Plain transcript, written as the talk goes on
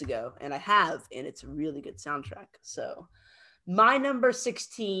ago, and I have, and it's a really good soundtrack. So my number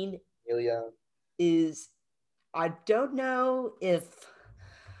 16 Amelia. is, I don't know if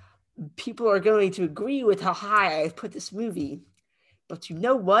people are going to agree with how high I put this movie, but you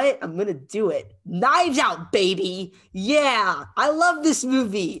know what? I'm going to do it. Knives Out, baby. Yeah, I love this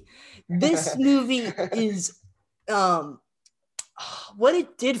movie. This movie is what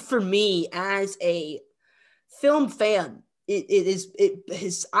it did for me as a film fan.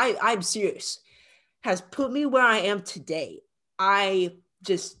 I'm serious, has put me where I am today. I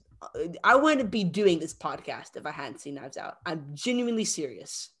just, I wouldn't be doing this podcast if I hadn't seen Knives Out. I'm genuinely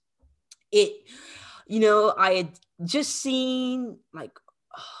serious. It, I had just seen like,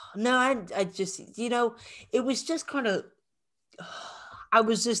 no, I just, it was just kind of, I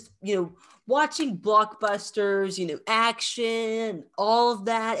was just, watching blockbusters, action, all of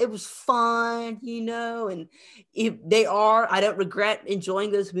that. It was fun, and if I don't regret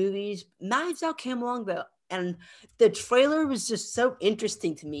enjoying those movies. Knives Out came along though, and the trailer was just so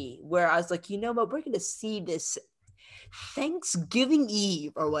interesting to me, where I was like, you know what, we're going to see this Thanksgiving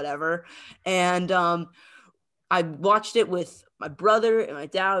Eve or whatever. And I watched it with my brother and my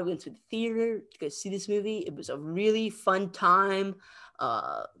dad. We went to the theater to go see this movie. It was a really fun time.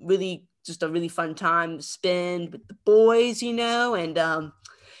 Really just a really fun time to spend with the boys, and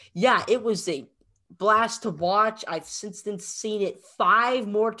yeah, it was a blast to watch. I've since then seen it 5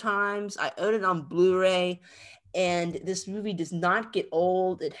 more times. I own it on Blu-ray, and this movie does not get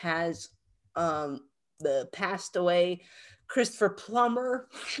old. It has the passed away Christopher Plummer.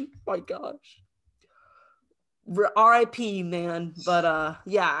 My gosh. R.I.P. man. But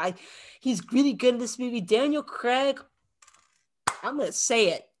yeah, he's really good in this movie. Daniel Craig, I'm gonna say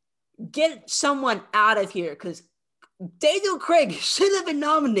it. Get someone out of here, because Daniel Craig should have been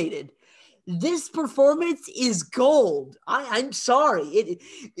nominated. This performance is gold. I'm sorry.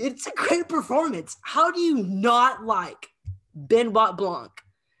 It's a great performance. How do you not like Benoit Blanc?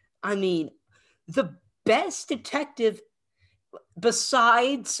 I mean, the best detective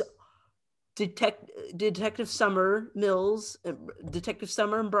besides Detective Summer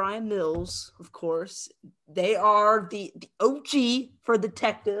and Brian Mills, of course. They are the OG for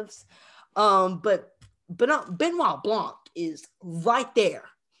detectives. But Benoit Blanc is right there.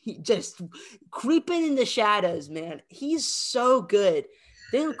 He just creeping in the shadows, man. He's so good.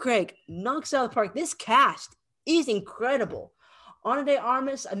 Daniel Craig knocks out of the park. This cast is incredible. Ana de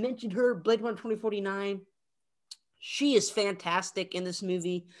Armas, I mentioned her, Blade Runner 2049. She is fantastic in this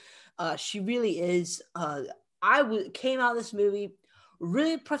movie. She really is. Came out of this movie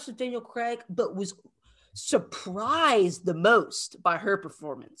really impressed with Daniel Craig, but was surprised the most by her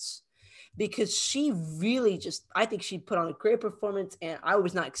performance, because she really just, I think she put on a great performance, and I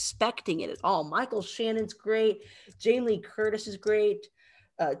was not expecting it at all. Michael Shannon's great. Jamie Lee Curtis is great.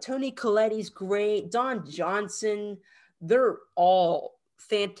 Toni Colletti's great. Don Johnson. They're all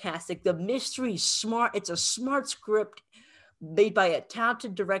fantastic. The mystery is smart. It's a smart script made by a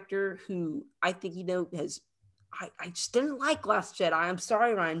talented director who I think, I just didn't like Last Jedi. I'm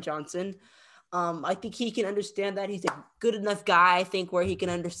sorry, Rian Johnson. I think he can understand that. He's a good enough guy, I think, where he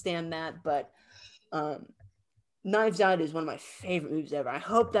can understand that. But Knives Out is one of my favorite movies ever. I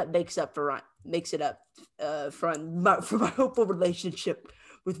hope that makes it up for my hopeful relationship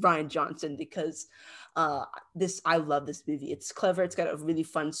with Rian Johnson, because I love this movie. It's clever. It's got a really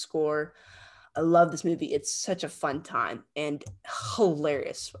fun score. I love this movie. It's such a fun time and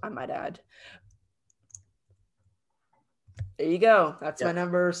hilarious, I might add. There you go. That's my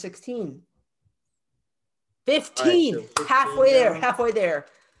number 16. 15. Right, so 15 halfway there.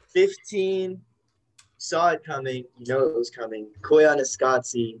 15. Saw it coming. You know it was coming.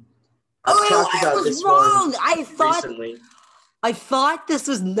 Koyaanisqatsi. I was wrong. I thought this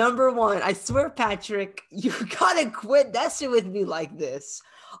was number 1. I swear, Patrick, you gotta quit messing with me like this.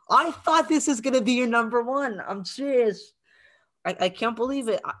 I thought this was gonna be your number 1. I'm serious. I can't believe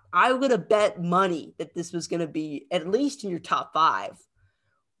it. I would have bet money that this was gonna be at least in your top 5.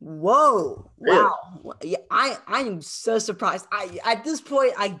 Whoa! Wow! Yeah, I am so surprised. At this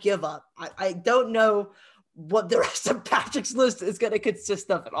point, I give up. I don't know what the rest of Patrick's list is gonna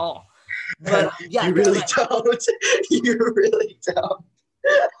consist of at all. But yeah, you really don't. You really don't.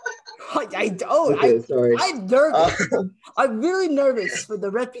 I don't. Okay, sorry. I'm nervous. I'm really nervous for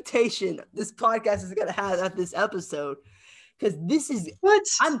the reputation this podcast is gonna have at this episode, because this is what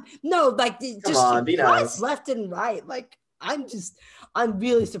I'm just be nice. Left and right. Like I'm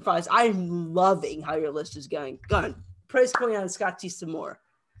really surprised. I'm loving how your list is going. Go on, praise Koyaanisqatsi some more.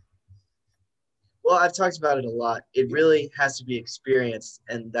 Well, I've talked about it a lot. It really has to be experienced,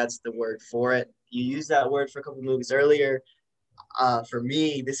 and that's the word for it. You used that word for a couple of movies earlier. for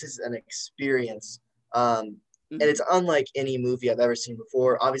me, this is an experience. And Mhm. it's unlike any movie I've ever seen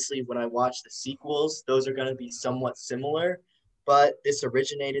before. Obviously, when I watch the sequels, those are going to be somewhat similar, but this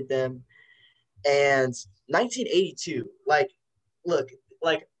originated them. And 1982, like, look,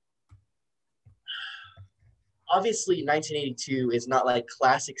 like, obviously 1982 is not like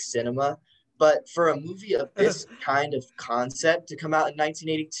classic cinema, but for a movie of this kind of concept to come out in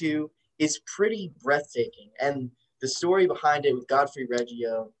 1982 is pretty breathtaking. And the story behind it with Godfrey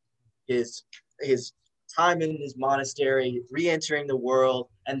Reggio, his time in his monastery, re-entering the world,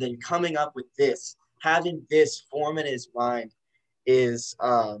 and then coming up with this, having this form in his mind is,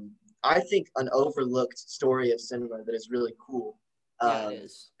 I think, an overlooked story of cinema that is really cool. Yeah, it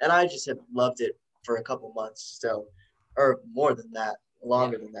is. And I just have loved it for a couple months, so, or more than that, Yeah.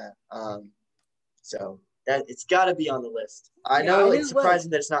 longer than that. So that it's got to be on the list. I Yeah, I know knew it's it would.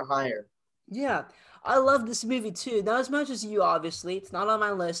 surprising that it's not higher. Yeah, I love this movie too. Not as much as you, obviously. It's not on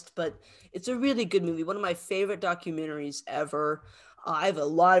my list, but it's a really good movie. One of my favorite documentaries ever. I have a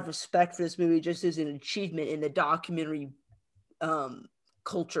lot of respect for this movie just as an achievement in the documentary um,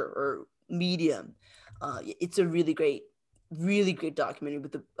 culture or medium. It's a really great documentary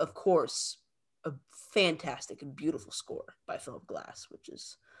with, of course, a fantastic and beautiful score by Philip Glass, which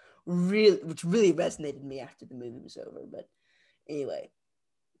really resonated with me after the movie was over. But anyway,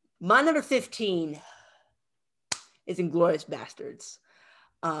 my number 15 is Inglourious Bastards.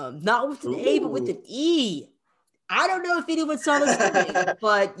 Not with an A, but with an Ooh. E. I don't know if anyone saw this coming,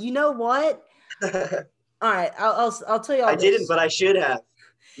 but you know what? All right, I'll tell you all I didn't, this. but I should have.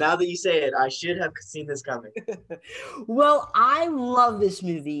 Now that you say it, I should have seen this coming. Well, I love this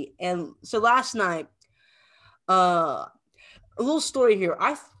movie, and so last night, uh, a little story here.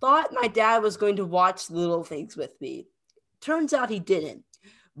 I thought my dad was going to watch Little Things with me. Turns out he didn't.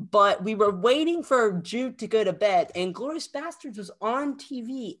 But we were waiting for Jude to go to bed, and Glorious Bastards was on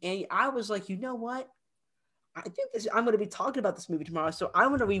TV, and I was like, you know what? I think I'm going to be talking about this movie tomorrow, so I'm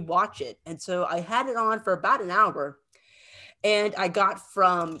going to rewatch it. And so I had it on for about an hour, and I got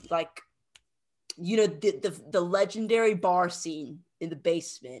from like, the legendary bar scene in the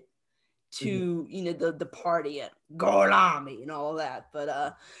basement Mhm. to the party at Golami and all that.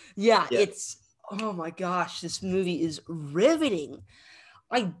 But yeah, Yeah. it's, oh my gosh, this movie is riveting.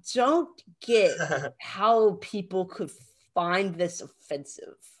 I don't get how people could find this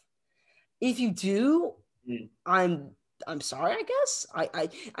offensive. If you do, Mm. I'm I'm sorry, I guess.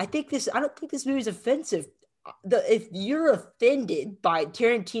 I think this I don't think this movie is offensive. If you're offended by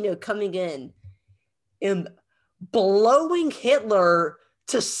Tarantino coming in and blowing Hitler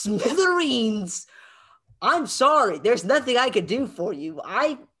to smithereens, I'm sorry. There's nothing I could do for you.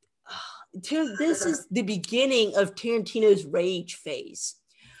 This is the beginning of Tarantino's rage phase,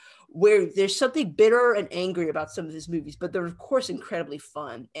 where there's something bitter and angry about some of his movies, but they're of course incredibly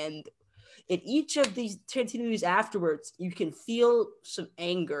fun. And in each of these Tarantino movies afterwards, you can feel some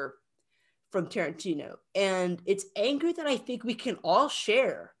anger from Tarantino, and it's anger that I think we can all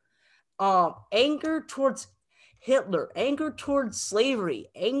share. Anger towards Hitler, anger towards slavery,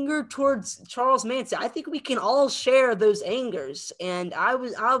 anger towards Charles Manson. I think we can all share those angers, and I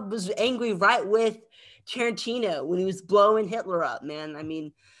was angry right with Tarantino when he was blowing Hitler up. Man, I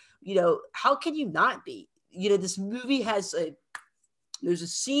mean, how can you not be? This movie has there's a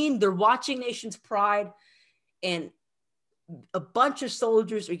scene they're watching Nation's Pride, and a bunch of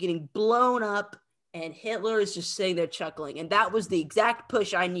soldiers are getting blown up, and Hitler is just sitting there chuckling. And that was the exact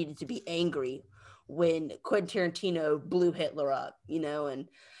push I needed to be angry when Quentin Tarantino blew Hitler up, and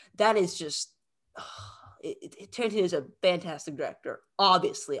that is just. Tarantino is a fantastic director.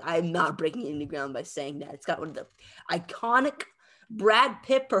 Obviously, I'm not breaking any ground by saying that. It's got one of the iconic Brad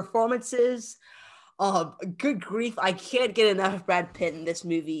Pitt performances. Good grief, I can't get enough of Brad Pitt in this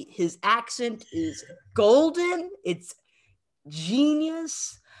movie. His accent is golden. It's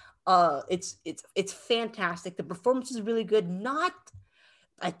genius. It's fantastic. The performance is really good.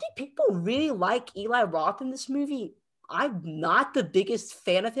 I think people really like Eli Roth in this movie. I'm not the biggest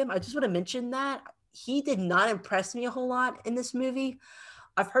fan of him. I just want to mention that he did not impress me a whole lot in this movie.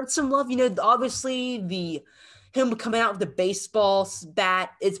 I've heard some love. Obviously the him coming out with the baseball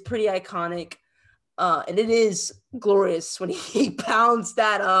bat. It's pretty iconic. And it is glorious when he pounds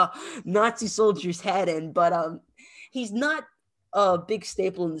that Nazi soldier's head in. But he's not a big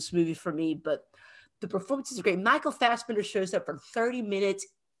staple in this movie for me. But the performance is great. Michael Fassbender shows up for 30 minutes,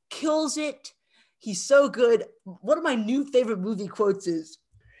 kills it. He's so good. One of my new favorite movie quotes is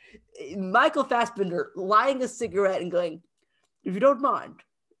Michael Fassbender lighting a cigarette and going, "If you don't mind,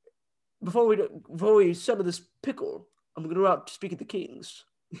 before we settle this pickle, I'm going to go out to speak at the Kings."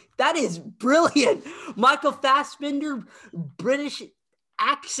 That is brilliant. Michael Fassbender, British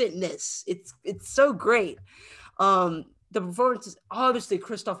accentness. It's so great. The performance is obviously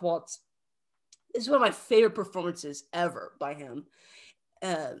Christoph Waltz. This is one of my favorite performances ever by him.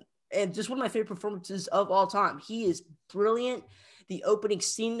 And just one of my favorite performances of all time. He is brilliant. The opening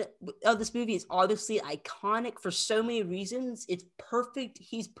scene of this movie is obviously iconic for so many reasons. It's perfect.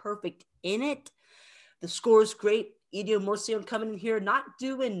 He's perfect in it. The score is great. Ennio Morricone coming in here, not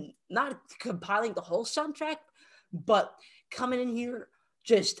compiling the whole soundtrack, but coming in here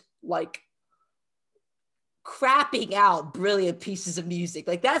just like crapping out brilliant pieces of music.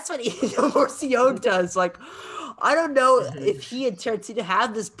 Like that's what Ennio Morricone does. Like, I don't know if he and Tarantino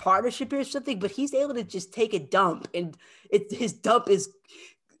have this partnership or something, but he's able to just take a dump, and his dump is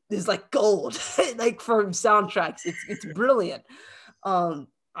like gold, like for soundtracks. It's brilliant. Man,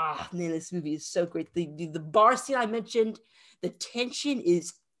 this movie is so great. The bar scene I mentioned, the tension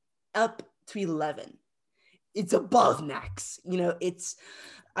is up to 11. It's above max. You know,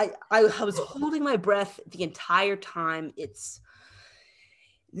 I was holding my breath the entire time. It's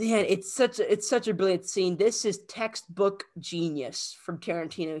such a brilliant scene. This is textbook genius from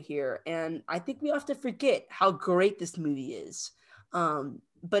Tarantino here, and I think we have to forget how great this movie is.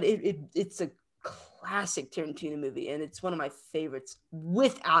 But it's a classic Tarantino movie, and it's one of my favorites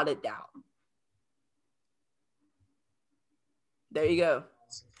without a doubt. There you go.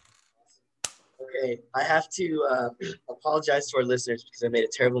 Okay, I have to apologize to our listeners because I made a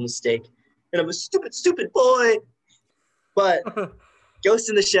terrible mistake, and I'm a stupid boy. But Ghost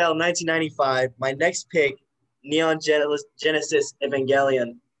in the Shell, 1995. My next pick, Neon Genesis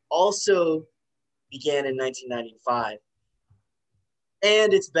Evangelion, also began in 1995.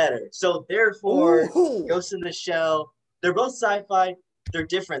 And it's better. So therefore, Ooh. Ghost in the Shell, they're both sci-fi. They're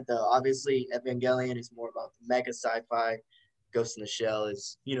different though. Obviously, Evangelion is more about the mega sci-fi. Ghost in the Shell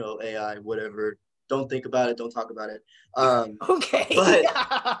is, AI, whatever. Don't think about it. Don't talk about it. Okay.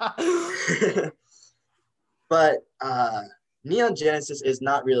 But Neon Genesis is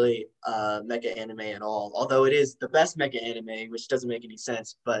not really mecha anime at all. Although it is the best mecha anime, which doesn't make any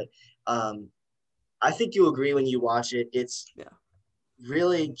sense. But I think you'll agree when you watch it. It's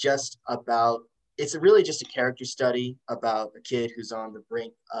really just a character study about a kid who's on the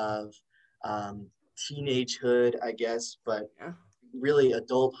brink of teenagehood, I guess, but really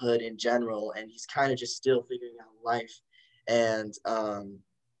adulthood in general, and he's kind of just still figuring out life. And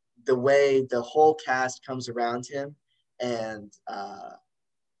the way the whole cast comes around him and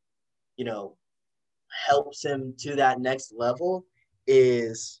helps him to that next level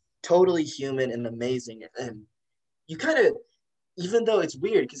is totally human and amazing. And you kind of, even though it's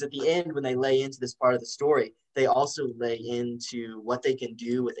weird, because at the end when they lay into this part of the story, they also lay into what they can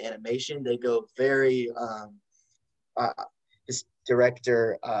do with animation. They go very this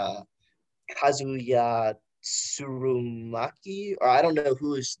director Kazuya Tsurumaki, or I don't know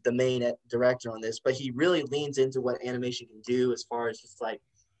who is the main director on this, but he really leans into what animation can do as far as just like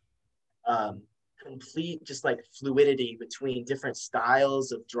complete just like fluidity between different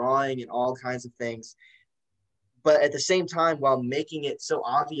styles of drawing and all kinds of things. But at the same time, while making it so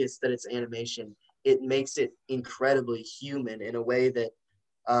obvious that it's animation, it makes it incredibly human in a way that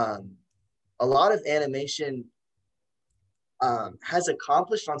a lot of animation has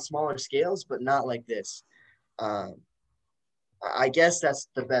accomplished on smaller scales, but not like this. I guess that's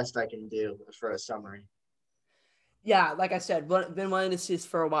the best I can do for a summary. Yeah, like I said, been wanting to see this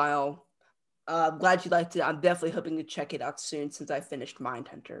for a while. I'm glad you liked it. I'm definitely hoping to check it out soon since I finished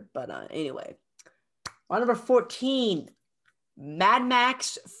Mindhunter. But anyway, on number 14, Mad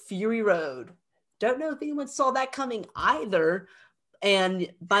Max Fury Road. Don't know if anyone saw that coming either. And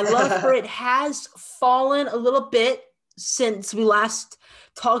my love for it has fallen a little bit since we last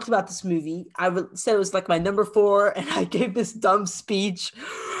talked about this movie. I said it was like my number 4, and I gave this dumb speech.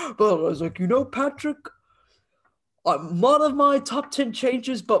 But I was like, Patrick, one of my top 10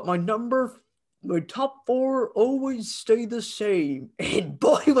 changes, but my top 4 always stay the same. And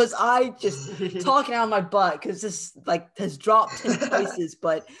boy, was I just talking out of my butt because this has dropped 10 places.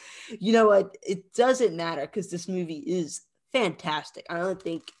 But you know what? It doesn't matter because this movie is fantastic. I don't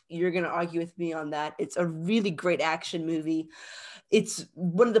think you're going to argue with me on that. It's a really great action movie. It's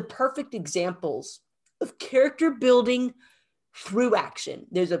one of the perfect examples of character building through action.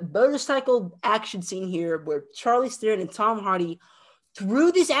 There's a motorcycle action scene here where Charlize Theron and Tom Hardy,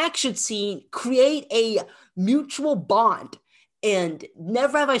 through this action scene, create a mutual bond. And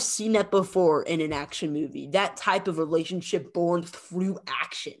never have I seen that before in an action movie. That type of relationship born through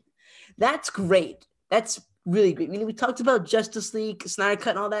action. That's great. That's really great. We talked about Justice League, Snyder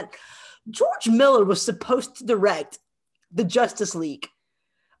Cut, and all that. George Miller was supposed to direct the Justice League.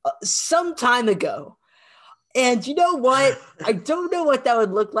 some time ago. And you know what? I don't know what that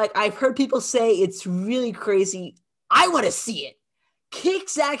would look like. I've heard people say it's really crazy. I want to see it. Kick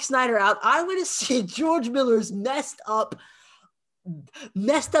Zack Snyder out. I want to see George Miller's messed up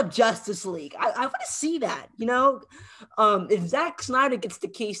Justice League. I want to see that. If Zack Snyder gets the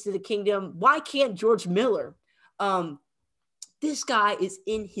keys to the kingdom, why can't George Miller? This guy is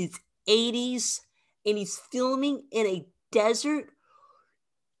in his 80s and he's filming in a desert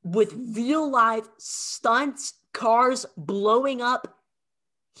with real life stunts, cars blowing up.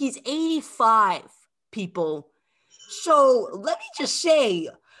 He's 85, people. So let me just say,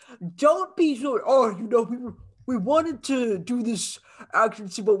 don't be sure, we wanted to do this action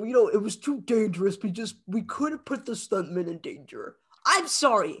scene, but it was too dangerous. We couldn't put the stuntman in danger. I'm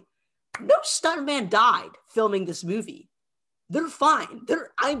sorry. No stuntman died filming this movie. They're fine.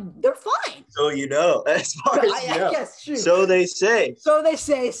 They're fine. So as far as I guess true. So they say.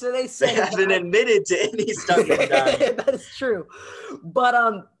 They haven't admitted to any stuntman dying. That is true. But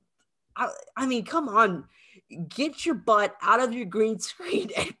I mean, come on. Get your butt out of your green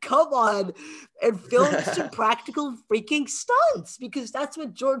screen and come on and film some practical freaking stunts, because that's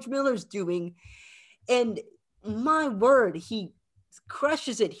what George Miller's doing. And my word, he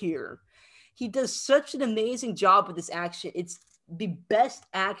crushes it here. He does such an amazing job with this action. It's the best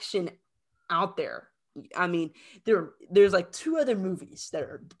action out there. I mean, there's like 2 other movies that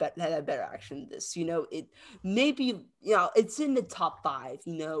have better action than this. It maybe it's in the top 5.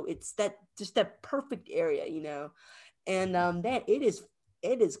 It's that perfect area. And that it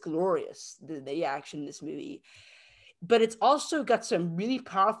is glorious, the action in this movie. But it's also got some really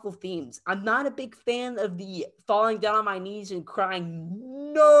powerful themes. I'm not a big fan of the falling down on my knees and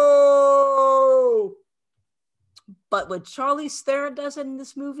crying no. But what Charlize Theron does in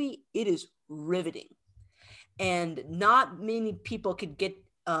this movie, it is riveting. And not many people could get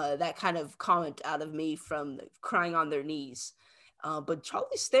that kind of comment out of me from crying on their knees. But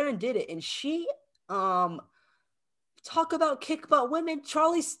Charlize Theron did it. And she, talk about kick butt women,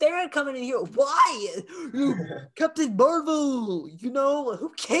 Charlize Theron coming in here. Why? Captain Marvel,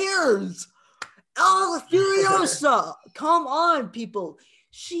 who cares? Oh, Furiosa. Come on, people.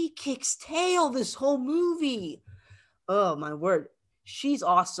 She kicks tail this whole movie. Oh, my word. She's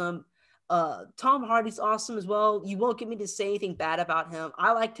awesome. Tom Hardy's awesome as well. You won't get me to say anything bad about him.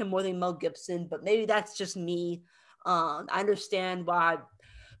 I liked him more than Mel Gibson, but maybe that's just me. I understand why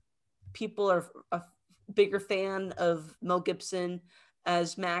people are a bigger fan of Mel Gibson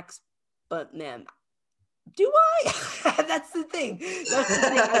as Max, but man, do I? That's the thing.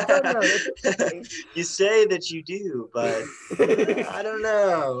 I don't know. You say that you do, but I don't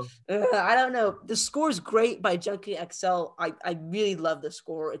know. I don't know. The score is great by Junkie XL. I really love the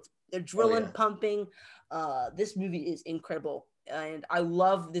score. It's adrenaline pumping. This movie is incredible, and I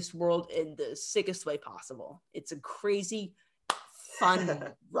love this world in the sickest way possible. It's a crazy,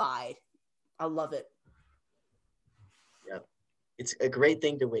 fun ride. I love it. Yep, it's a great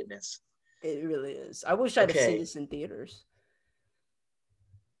thing to witness. It really is. I wish I'd have seen this in theaters.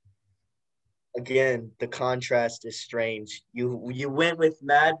 Again, the contrast is strange. You went with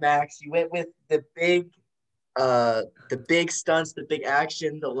Mad Max. You went with the big stunts, the big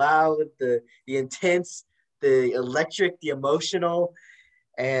action, the loud, the intense, the electric, the emotional.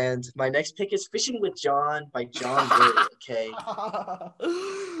 And my next pick is Fishing with John by John Woo. Okay.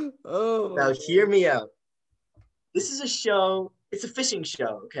 Now hear me out. This is a show. It's a fishing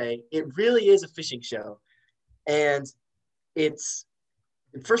show. Okay, it really is a fishing show, and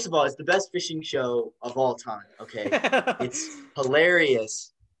first of all, it's the best fishing show of all time. Okay, it's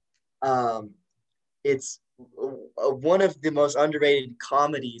hilarious. It's one of the most underrated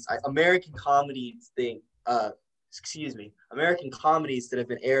comedies, American comedies that have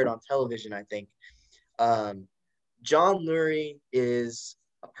been aired on television, I think. John Lurie is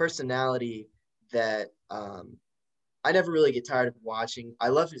a personality that I never really get tired of watching. I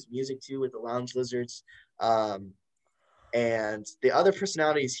love his music too with the Lounge Lizards. And the other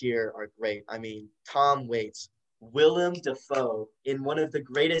personalities here are great. I mean, Tom Waits, Willem Dafoe in one of the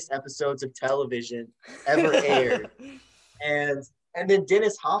greatest episodes of television ever aired. And then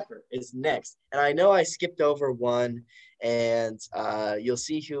Dennis Hopper is next. And I know I skipped over one, and you'll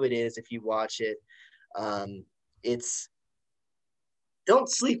see who it is if you watch it. Don't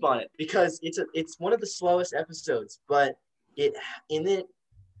sleep on it, because it's one of the slowest episodes, but in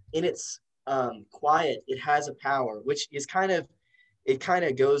its quiet, it has a power, which is kind of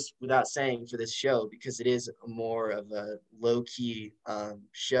goes without saying for this show, because it is more of a low-key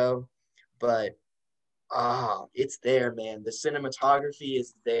show, but it's there, man. The cinematography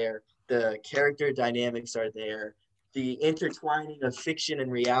is there, the character dynamics are there, the intertwining of fiction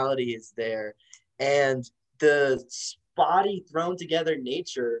and reality is there, and the spotty thrown together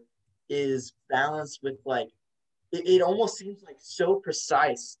nature is balanced with like it almost seems like so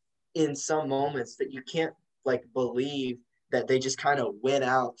precise in some moments that you can't like believe that they just kind of went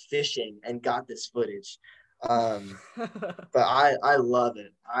out fishing and got this footage. But I love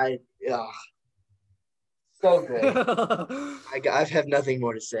it. So great. I have nothing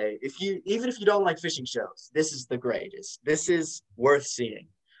more to say. Even if you don't like fishing shows, this is the greatest. This is worth seeing,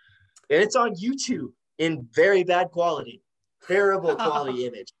 and it's on YouTube in very bad quality, terrible quality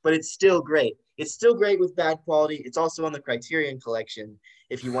image, but it's still great. It's still great with bad quality. It's also on the Criterion Collection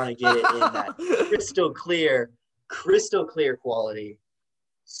if you want to get it in that crystal clear quality.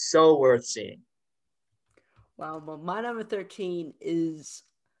 So worth seeing. Wow, well, my number 13 is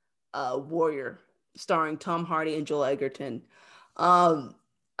Warrior, starring Tom Hardy and Joel Edgerton.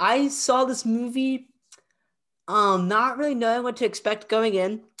 I saw this movie not really knowing what to expect going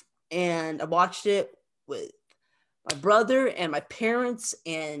in, and I watched it with my brother and my parents,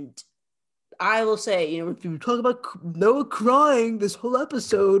 and I will say, if you talk about Noah crying this whole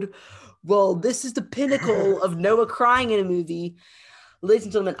episode, well, this is the pinnacle of Noah crying in a movie. Ladies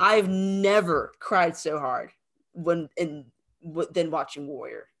and gentlemen, I've never cried so hard than watching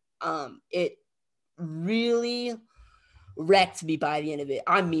Warrior. It really wrecked me by the end of it.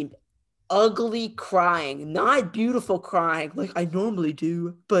 I mean, ugly crying, not beautiful crying like I normally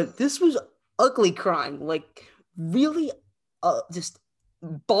do, but this was ugly crying, like really just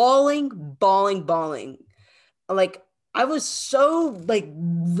bawling. Like I was so like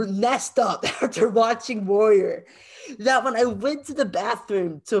messed up after watching Warrior that when I went to the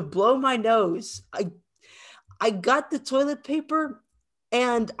bathroom to blow my nose, I got the toilet paper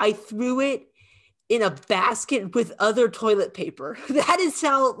and I threw it in a basket with other toilet paper. That is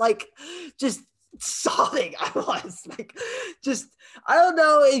how like just sobbing I was. Like just I don't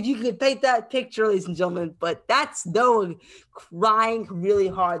know if you could paint that picture, ladies and gentlemen, but that's Noah crying really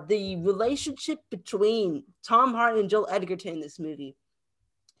hard. The relationship between Tom Hardy and Joel Edgerton in this movie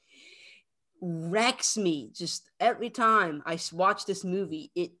wrecks me just every time I watch this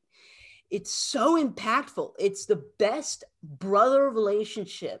movie. It's so impactful. It's the best brother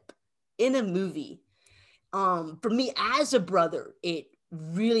relationship in a movie. For me as a brother, it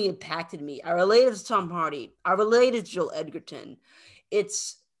really impacted me. I related to Tom Hardy. I related to Joel Edgerton.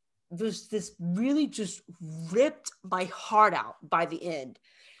 It's this really just ripped my heart out by the end,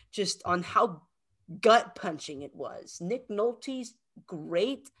 just on how gut punching it was. Nick Nolte's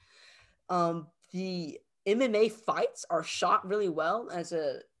great. The MMA fights are shot really well. As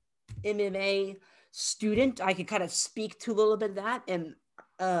a MMA student, I could kind of speak to a little bit of that, and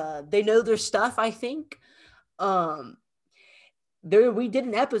they know their stuff, I think. We did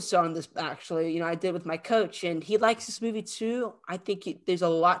an episode on this actually. I did with my coach, and he likes this movie too. I think there's a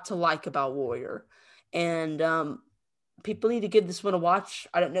lot to like about Warrior, and people need to give this one a watch.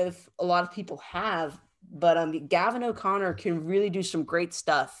 I don't know if a lot of people have, but Gavin O'Connor can really do some great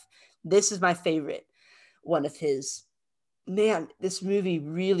stuff. This is my favorite one of his. Man, this movie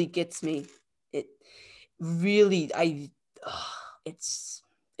really gets me. It really, it's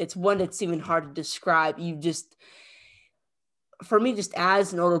one that's even hard to describe. For me, just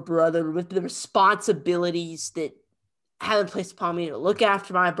as an older brother with the responsibilities that have been placed upon me to look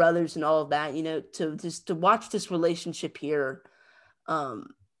after my brothers and all of that, to watch this relationship here,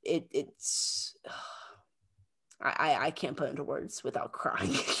 it's I can't put into words without crying.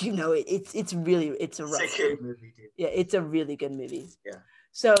 It's a good movie, dude. Yeah, it's a really good movie. Yeah.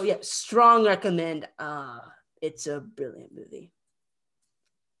 So yeah, strong recommend. It's a brilliant movie.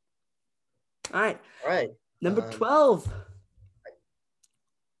 All right. Number 12.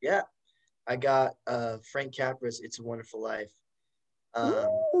 Yeah, I got Frank Capra's "It's a Wonderful Life."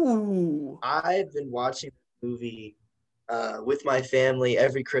 I've been watching the movie with my family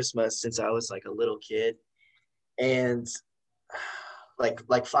every Christmas since I was like a little kid, and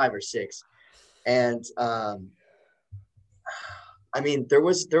like 5 or 6, and I mean there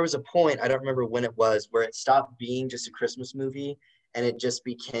was a point, I don't remember when it was, where it stopped being just a Christmas movie and it just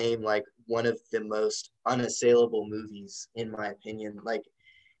became like one of the most unassailable movies in my opinion. Like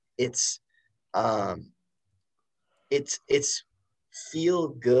it's feel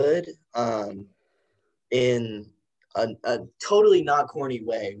good in a totally not corny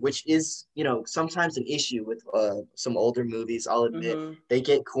way, which is sometimes an issue with some older movies. I'll admit they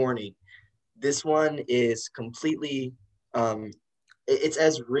get corny. This one is completely it's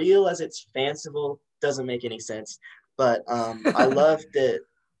as real as it's fanciful. Doesn't make any sense, but I love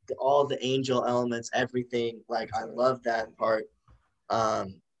all the angel elements, everything. Like I love that part.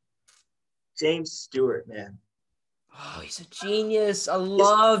 James Stewart, man, Oh, he's a genius. I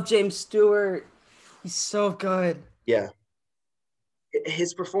love James Stewart. He's so good. Yeah.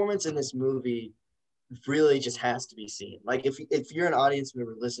 His performance in this movie really just has to be seen. Like if you're an audience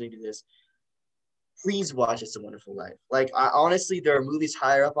member listening to this, please watch It's a Wonderful Life. Like honestly, there are movies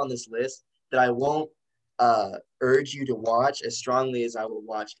higher up on this list that I won't urge you to watch as strongly as I will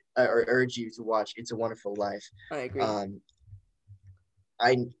watch or urge you to watch It's a Wonderful Life. I agree.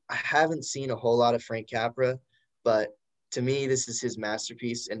 I haven't seen a whole lot of Frank Capra, but to me, this is his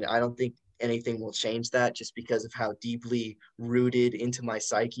masterpiece, and I don't think anything will change that just because of how deeply rooted into my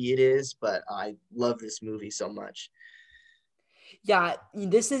psyche it is. But I love this movie so much. Yeah,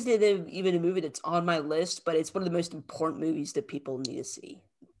 this isn't even a movie that's on my list, but it's one of the most important movies that people need to see.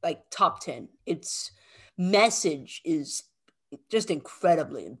 Like top 10. Its message is just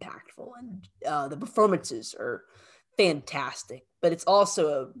incredibly impactful, and the performances are fantastic. But it's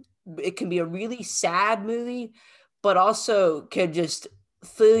also it can be a really sad movie, but also can just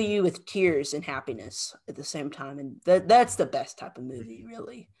fill you with tears and happiness at the same time, and that's the best type of movie,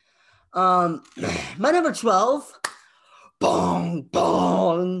 really. My number 12. Bong,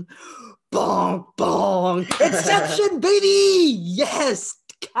 bong, bong, bong. Inception, baby. Yes.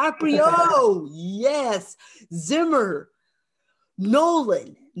 Caprio. Yes. Zimmer.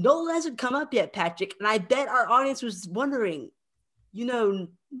 Nolan. Nolan hasn't come up yet, Patrick. And I bet our audience was wondering, Noah, didn't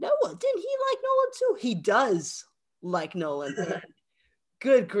he like Nolan too? He does like Nolan.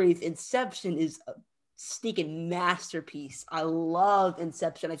 Good grief. Inception is a sneaking masterpiece. I love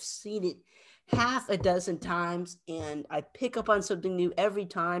Inception. I've seen it half a dozen times, and I pick up on something new every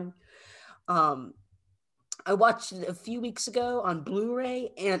time. I watched it a few weeks ago on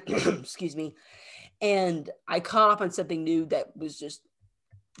Blu-ray, and excuse me, and I caught up on something new that was just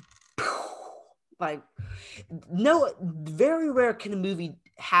like no, very rare can a movie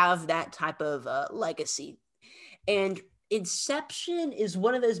have that type of legacy. And Inception is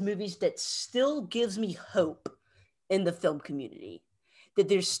one of those movies that still gives me hope in the film community, that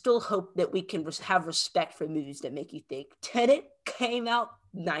there's still hope that we can have respect for movies that make you think. Tenet came out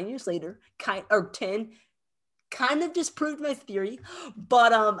 9 years later, 10, kind of disproved my theory,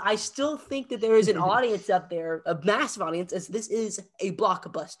 but I still think that there is an audience out there, a massive audience, as this is a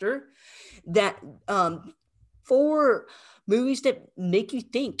blockbuster, that for movies that make you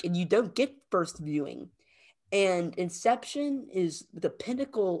think and you don't get first viewing. And Inception is the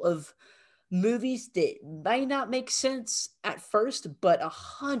pinnacle of movies that might not make sense at first, but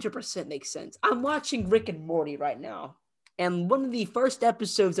 100% makes sense. I'm watching Rick and Morty right now, and one of the first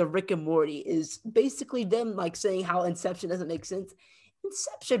episodes of Rick and Morty is basically them like saying how Inception doesn't make sense.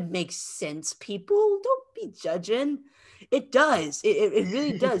 Inception makes sense, people. Don't be judging. It does. It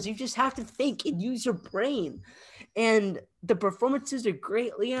really does. You just have to think and use your brain. And the performances are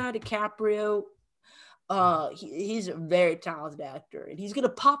great. Leonardo DiCaprio, he's a very talented actor, and he's gonna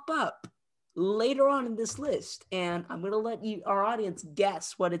pop up later on in this list, and I'm gonna let our audience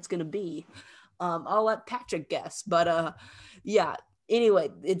guess what it's gonna be. I'll let Patrick guess, but yeah. Anyway,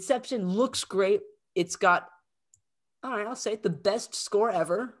 Inception looks great. It's got, all right, I'll say it, the best score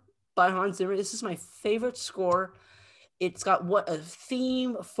ever by Hans Zimmer. This is my favorite score. It's got what a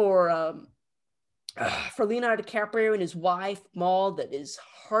theme for Leonardo DiCaprio and his wife Maud that is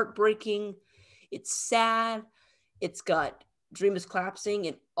heartbreaking. It's sad. It's got Dream is Collapsing,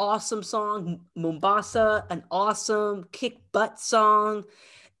 an awesome song. Mombasa, an awesome kick butt song.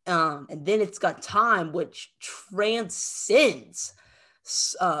 And then it's got Time, which transcends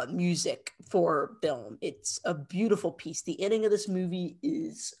music for film. It's a beautiful piece. The ending of this movie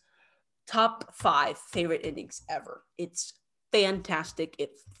is top 5 favorite endings ever. It's fantastic.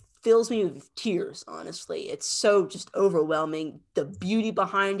 It fills me with tears, honestly. It's so just overwhelming. The beauty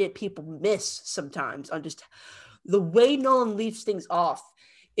behind it, people miss sometimes on just the way Nolan leaves things off.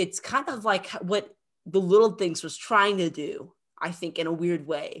 It's kind of like what The Little Things was trying to do, I think, in a weird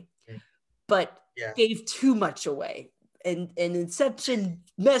way, but gave too much away. And Inception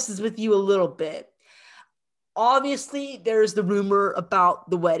messes with you a little bit. Obviously, there's the rumor about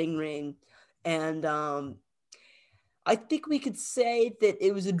the wedding ring, and I think we could say that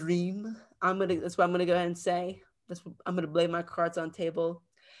it was a dream. That's what I'm gonna go ahead and say. I'm gonna lay my cards on table.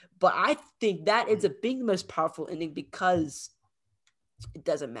 But I think that ends up being the most powerful ending because it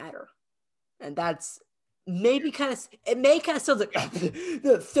doesn't matter. And that's maybe it may kind of sound like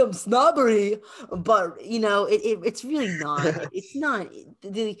the film snobbery, but it's really not. It's not.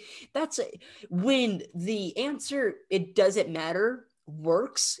 That's when the answer, it doesn't matter,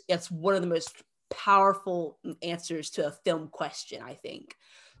 works. It's one of the most powerful answers to a film question, I think.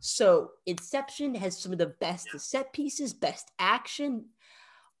 So Inception has some of the best set pieces, best action,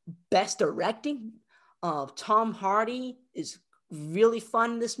 best directing. Tom Hardy is really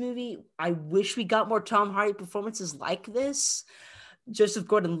fun in this movie. I wish we got more Tom Hardy performances like this. Joseph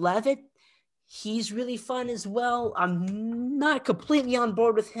Gordon-Levitt, he's really fun as well. I'm not completely on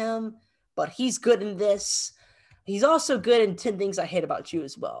board with him, but he's good in this. He's also good in 10 Things I Hate About You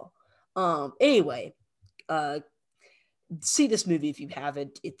as well. Anyway, see this movie if you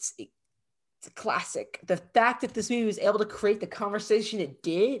haven't. It's a classic. The fact that this movie was able to create the conversation it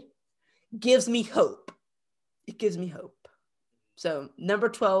did gives me hope. It gives me hope. So, number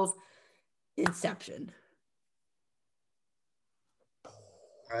 12, Inception. All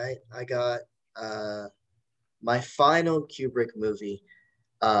right, I got my final Kubrick movie,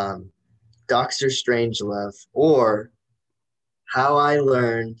 Doctor Strangelove, or How I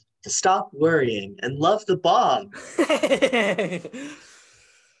Learned to Stop Worrying and Love the Bomb.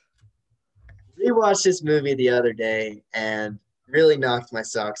 Rewatched this movie the other day and really knocked my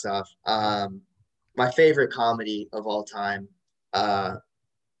socks off. My favorite comedy of all time. The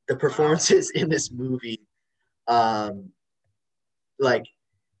performances in this movie, the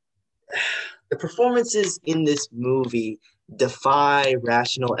performances in this movie defy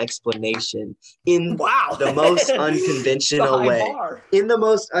rational explanation in the most unconventional way. In the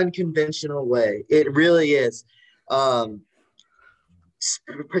most unconventional way. It really is.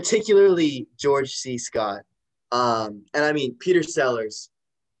 Particularly George C. Scott. And I mean, Peter Sellers,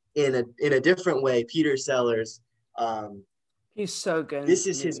 in a different way, Peter Sellers. He's so good. This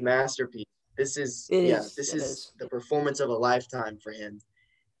is his masterpiece. This is the performance of a lifetime for him.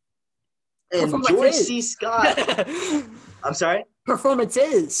 And George C. Scott. I'm sorry?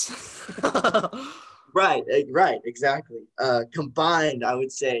 Performances. Right, exactly. Combined, I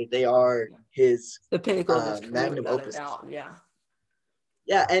would say they are the pinnacle of his career, magnum opus. Yeah.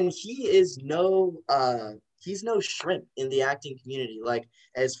 Yeah, and he's no shrimp in the acting community. Like,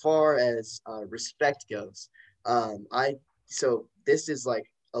 as far as respect goes, so this is like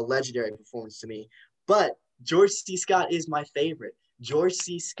a legendary performance to me. But George C. Scott is my favorite. George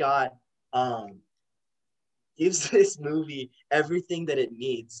C. Scott gives this movie everything that it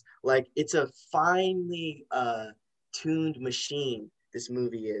needs. Like, it's a finely tuned machine, this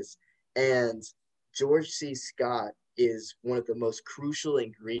movie is. And George C. Scott is one of the most crucial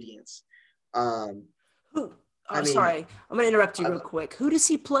ingredients. Sorry. I'm going to interrupt you real quick. Who does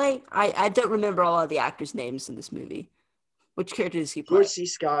he play? I don't remember all of the actors' names in this movie. Which character does he play? George C.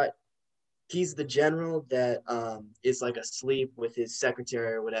 Scott, he's the general that is like asleep with his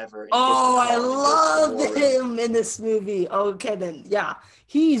secretary or whatever. I love him in this movie. Okay, then. Yeah,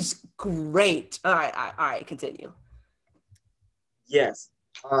 he's great. All right, continue. Yes.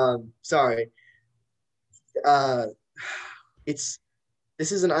 Sorry. This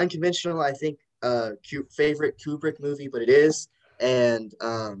is an unconventional, I think, favorite Kubrick movie, but it is. And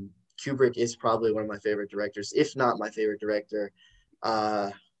Kubrick is probably one of my favorite directors, if not my favorite director.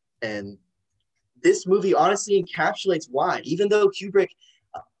 And this movie honestly encapsulates why. Even though Kubrick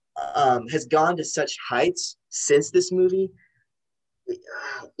has gone to such heights since this movie,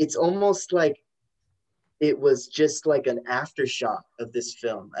 it's almost like it was just like an aftershock of this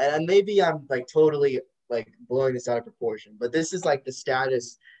film. And maybe I'm like totally like blowing this out of proportion, but this is like the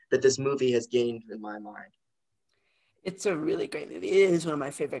status that this movie has gained in my mind. It's a really great movie. It is one of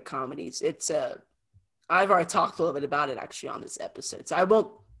my favorite comedies. I've already talked a little bit about it actually on this episode, so I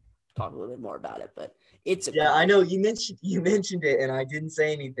won't talk a little bit more about it, but I know you mentioned it and I didn't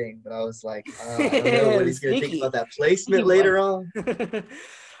say anything, but I was like, I don't know what he's going to think about that placement later on.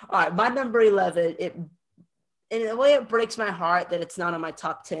 All right, my number 11, in a way it breaks my heart that it's not on my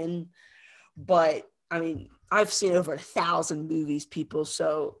top 10, but I mean, I've seen over 1,000 movies, people,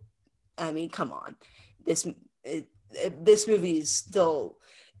 so I mean, come on. This movie is still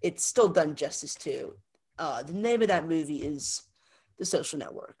done justice to. The name of that movie is The Social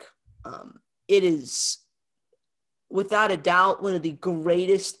Network. It is, without a doubt, one of the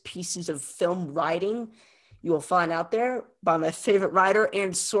greatest pieces of film writing you will find out there by my favorite writer,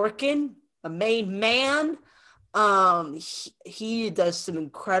 Aaron Sorkin, a main man. He does some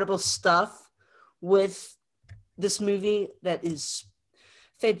incredible stuff with this movie that is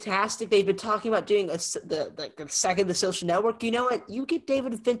fantastic. They've been talking about doing the second The Social Network. You know what? You get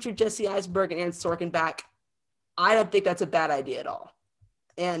David Fincher, Jesse Eisenberg, and Aaron Sorkin back. I don't think that's a bad idea at all.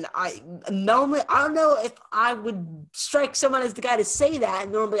 And I don't know if I would strike someone as the guy to say that.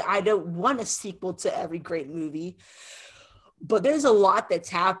 Normally, I don't want a sequel to every great movie. But there's a lot that's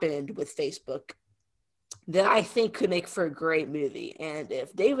happened with Facebook that I think could make for a great movie. And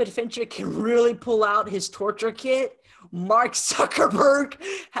if David Fincher can really pull out his torture kit, Mark Zuckerberg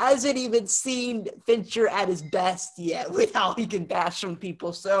hasn't even seen Fincher at his best yet with how he can bash some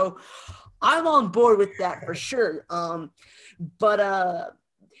people. So I'm on board with that for sure. But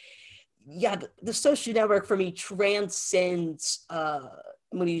yeah, the Social Network for me transcends. I'm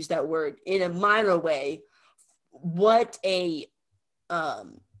going to use that word in a minor way. What a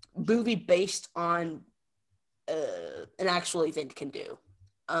movie based on an actual event can do.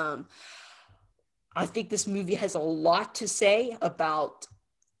 Um, I think this movie has a lot to say about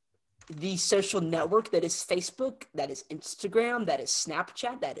the social network that is Facebook, that is Instagram, that is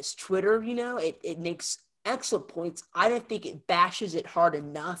Snapchat, that is Twitter. It makes excellent points. I don't think it bashes it hard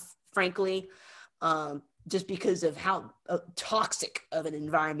enough, frankly, just because of how toxic of an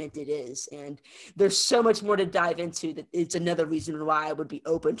environment it is. And there's so much more to dive into that it's another reason why I would be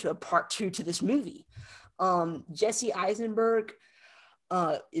open to a part 2 to this movie. Jesse Eisenberg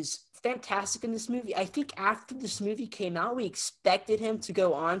is fantastic in this movie. I think after this movie came out, we expected him to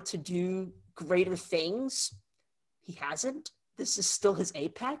go on to do greater things. He hasn't. This is still his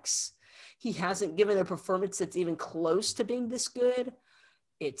apex. He hasn't given a performance that's even close to being this good.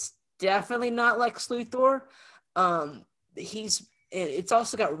 It's definitely not Lex Luthor. It's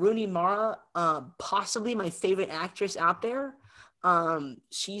also got Rooney Mara, possibly my favorite actress out there.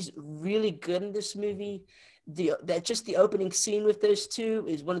 She's really good in this movie. The opening scene with those two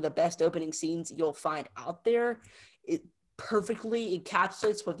is one of the best opening scenes you'll find out there. It perfectly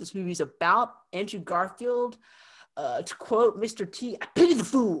encapsulates what this movie's about. Andrew Garfield, to quote Mr. T, I pity the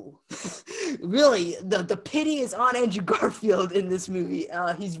fool. Really, the pity is on Andrew Garfield in this movie.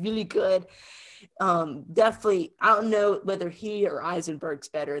 He's really good. Definitely, I don't know whether he or Eisenberg's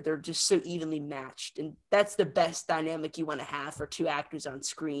better. They're just so evenly matched, and that's the best dynamic you want to have for two actors on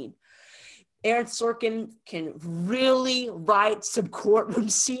screen. Aaron Sorkin can really write some courtroom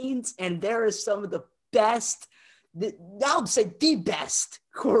scenes, and there is some of the best, I would say the best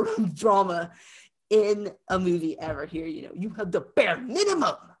courtroom drama in a movie ever here. You have the bare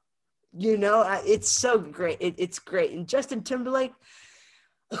minimum. It's so great. It's great. And Justin Timberlake,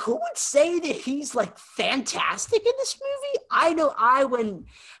 who would say that he's like fantastic in this movie? I know I wouldn't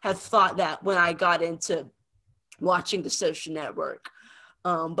have thought that when I got into watching The Social Network.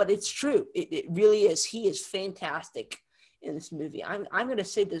 But it's true. It really is. He is fantastic in this movie. I'm going to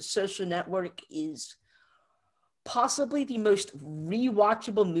say The Social Network is possibly the most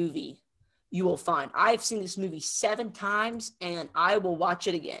rewatchable movie you will find. I've seen this movie 7 times, and I will watch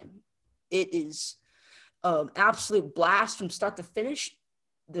it again. It is absolute blast from start to finish.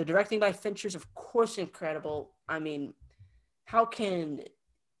 The directing by Fincher is, of course, incredible. I mean, how can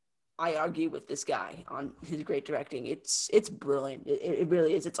I argue with this guy on his great directing? It's brilliant. It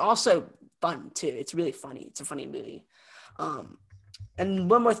really is. It's also fun too. It's really funny. It's a funny movie. And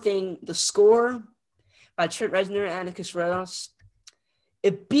one more thing, the score by Trent Reznor and Atticus Ross,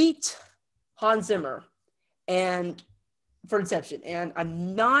 it beat Hans Zimmer and for Inception, and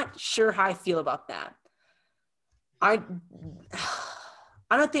I'm not sure how I feel about that. I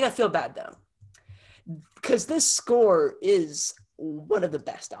don't think I feel bad though, because this score is one of the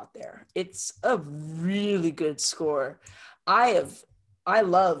best out there. It's a really good score. I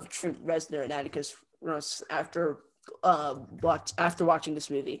love Trent Reznor and Atticus Ross after watching this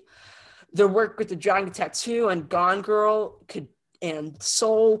movie. Their work with The Dragon Tattoo and Gone Girl and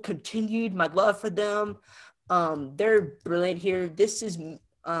Soul continued my love for them. They're brilliant here. This is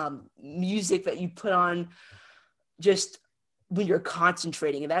music that you put on just when you're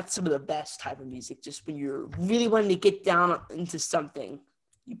concentrating, and that's some of the best type of music. Just when you're really wanting to get down into something,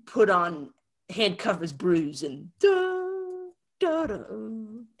 you put on Hand Covers Bruise and da, da, da,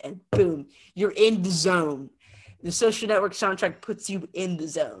 and boom, you're in the zone. The Social Network soundtrack puts you in the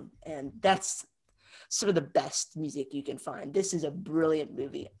zone, and that's some of the best music you can find. This is a brilliant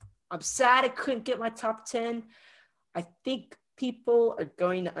movie. I'm sad I couldn't get my top 10. I think people are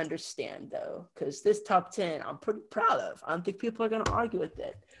going to understand though, because this top 10 I'm pretty proud of. I don't think people are going to argue with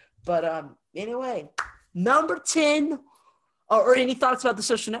it. But anyway, number 10. Or any thoughts about The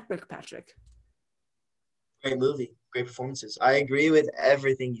Social Network, Patrick? Great movie, great performances. I agree with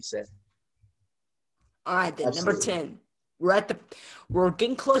everything you said. All right, then. Absolutely. Number 10. We're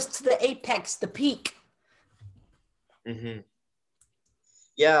getting close to the apex, the peak. Mm-hmm.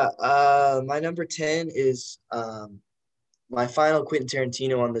 Yeah, my number 10 is my final Quentin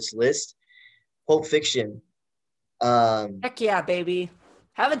Tarantino on this list, Pulp Fiction. Heck yeah, baby.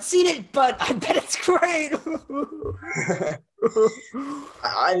 Haven't seen it, but I bet it's great.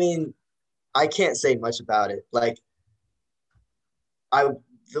 I mean, I can't say much about it. Like,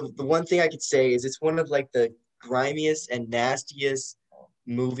 the one thing I could say is it's one of like the grimiest and nastiest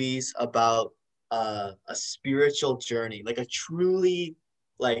movies about a spiritual journey, like a truly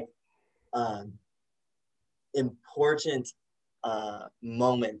like important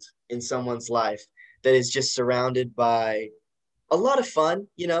moment in someone's life that is just surrounded by a lot of fun,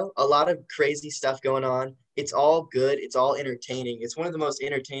 a lot of crazy stuff going on. It's all good. It's all entertaining. It's one of the most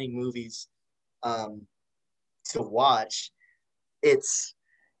entertaining movies to watch. It's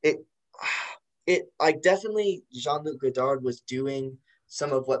it it like definitely Jean-Luc Godard was doing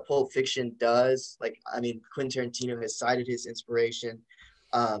some of what Pulp Fiction does. Like, I mean, Quentin Tarantino has cited his inspiration.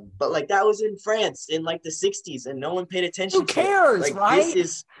 But like that was in France in like the 60s and no one paid Who attention to it. cares, Like right? this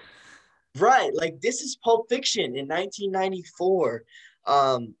is right. Like this is Pulp Fiction in 1994.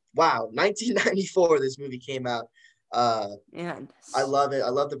 Wow, 1994 this movie came out. Man, I love it. I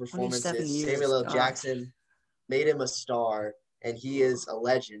love the 27 performances. years. Samuel L. Gosh. Jackson made him a star, and he is a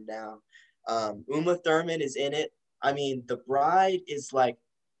legend now. Uma Thurman is in it. I mean, The Bride is like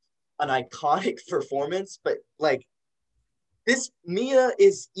an iconic performance, but like this Mia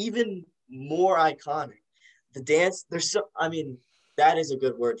is even more iconic. The dance, I mean, that is a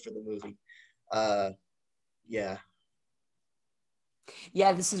good word for the movie. Yeah.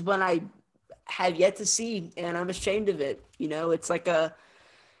 Yeah, this is one I have yet to see, and I'm ashamed of it. It's like a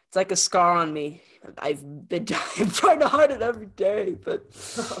scar on me. I've been trying to hide it every day, but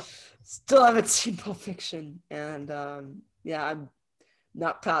still haven't seen Pulp Fiction. And yeah, I'm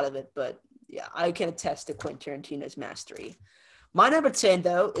not proud of it, but yeah, I can attest to Quentin Tarantino's mastery. My number 10,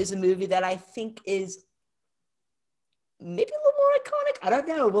 though, is a movie that I think is maybe a little more iconic. I don't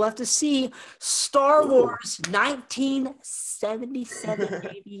know. We'll have to see. Star Wars 1977,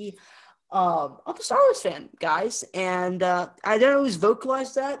 baby. I'm a Star Wars fan, guys, and I don't always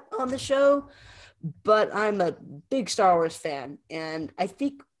vocalize that on the show, but I'm a big Star Wars fan, and I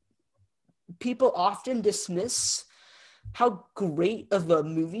think people often dismiss how great of a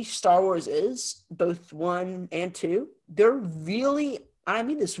movie Star Wars is, both 1 and 2. They're really, I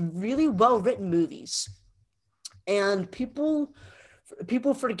mean this, really well-written movies, and people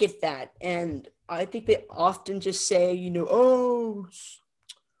forget that, and I think they often just say,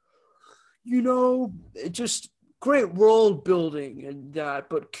 just great world building and that,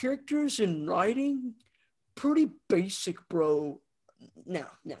 but characters and writing, pretty basic, bro. No.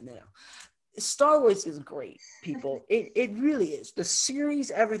 Star Wars is great, people. It really is. The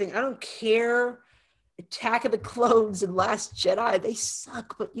series, everything. I don't care. Attack of the Clones and Last Jedi, they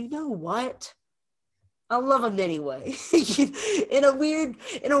suck, but you know what? I love them anyway. in a weird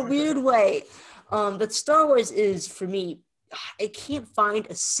way. But Star Wars is, for me, I can't find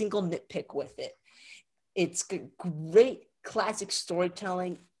a single nitpick with it. It's great classic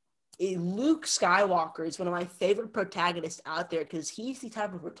storytelling. Luke Skywalker is one of my favorite protagonists out there because he's the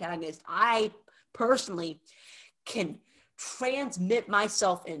type of protagonist I personally can transmit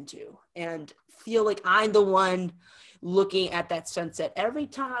myself into and feel like I'm the one looking at that sunset. Every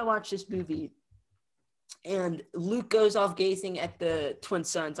time I watch this movie and Luke goes off gazing at the twin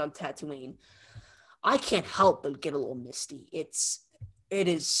suns on Tatooine, I can't help but get a little misty. It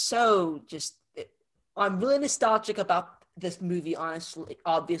is so just, I'm really nostalgic about this movie, honestly,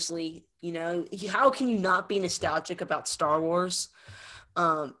 obviously. How can you not be nostalgic about Star Wars?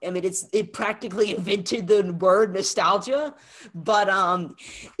 I mean, it practically invented the word nostalgia, but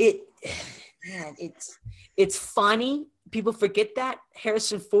it's funny. People forget that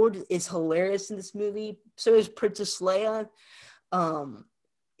Harrison Ford is hilarious in this movie. So is Princess Leia.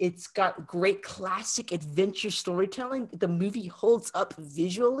 It's got great classic adventure storytelling. The movie holds up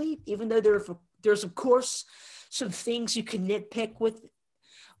visually, even though there's of course some things you can nitpick with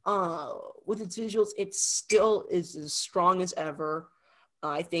its visuals. It still is as strong as ever.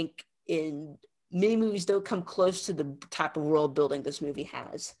 I think in many movies don't come close to the type of world building this movie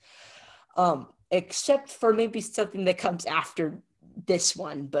has, except for maybe something that comes after this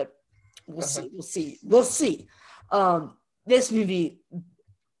one. But we'll see. This movie,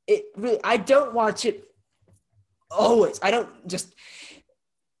 I don't watch it always. I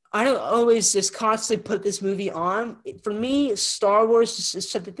don't always just constantly put this movie on. For me, Star Wars is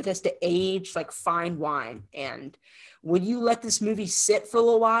something that has to age like fine wine. And when you let this movie sit for a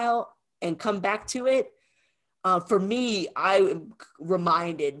little while and come back to it, for me, I am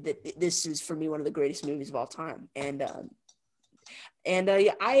reminded that this is, for me, one of the greatest movies of all time. And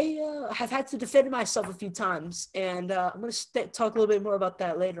I have had to defend myself a few times. And I'm going to talk a little bit more about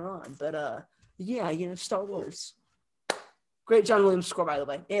that later on. But yeah, Star Wars. Great John Williams score, by the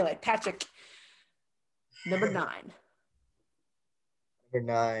way. Anyway, Patrick, number 9.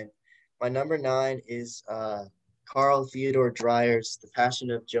 Number 9. My number 9 is Carl Theodor Dreyer's The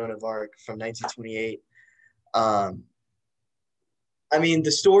Passion of Joan of Arc from 1928. I mean,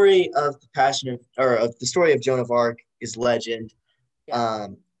 the story of the story of Joan of Arc is legend. Yeah.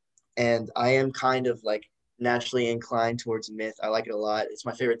 And I am kind of like naturally inclined towards myth. I like it a lot. It's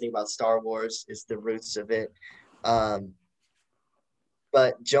my favorite thing about Star Wars is the roots of it. But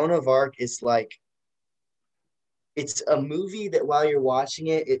Joan of Arc is like, it's a movie that while you're watching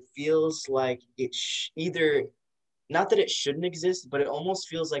it, it feels like it either, not that it shouldn't exist, but it almost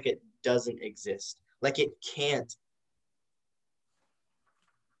feels like it doesn't exist. Like it can't.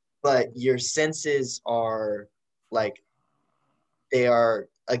 But your senses are like, they are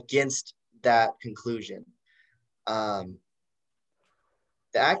against that conclusion. The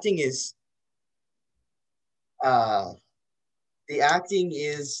acting is, the acting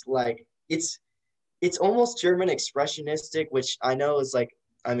is like, it's almost German expressionistic, which I know is like,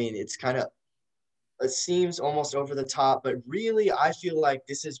 I mean, it's kind of, it seems almost over the top, but really I feel like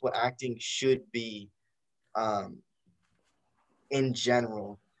this is what acting should be in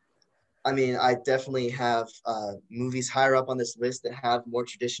general. I mean, I definitely have movies higher up on this list that have more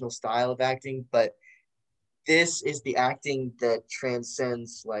traditional style of acting, but this is the acting that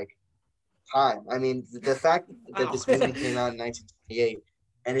transcends like time. I mean, the fact that Wow. this movie came out in 1928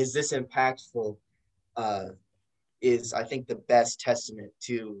 and is this impactful is, I think, the best testament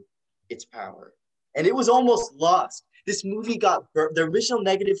to its power. And it was almost lost. This movie got the original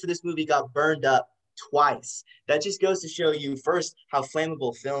negative for this movie got burned up twice. That just goes to show you, first, how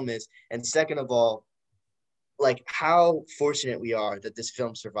flammable film is, and second of all, like how fortunate we are that this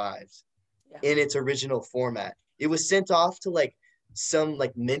film survived in its original format. It was sent off to like some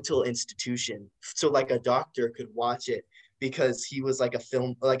like mental institution so like a doctor could watch it because he was like a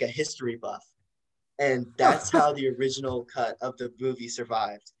film, like a history buff. And that's how the original cut of the movie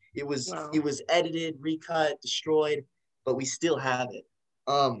survived. Wow. It was edited, recut, destroyed, but we still have it.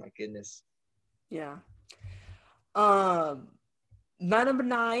 Oh my goodness. Yeah. My number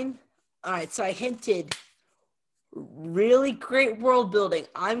 9. All right, so I hinted really great world building.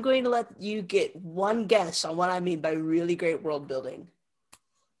 I'm going to let you get one guess on what I mean by really great world building.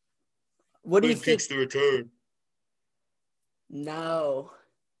 What do you think? The Return. No.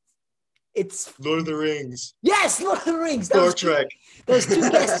 It's Lord of the Rings. Yes, Lord of the Rings. Star Trek. There's 2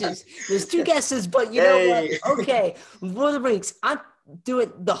 guesses. There's 2 guesses, but you know what? Okay, Lord of the Rings. I'm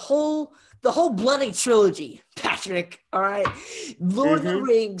doing the whole bloody trilogy, Patrick. All right, Lord of the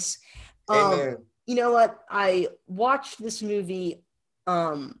Rings. Amen. You know what? I watched this movie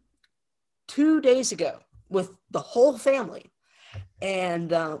 2 days ago with the whole family,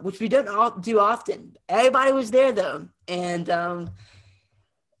 and which we don't do often. Everybody was there though, and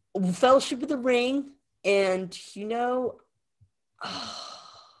Fellowship of the Ring, and you know,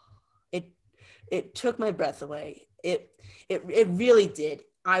 it took my breath away. It really did.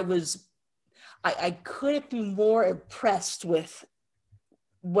 I couldn't be more impressed with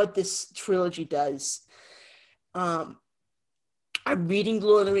what this trilogy does. I'm reading the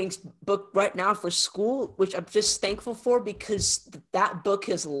Lord of the Rings book right now for school, which I'm just thankful for because that book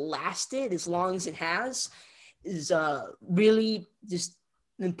has lasted as long as it has. Is really just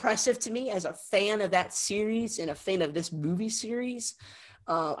impressive to me as a fan of that series and a fan of this movie series.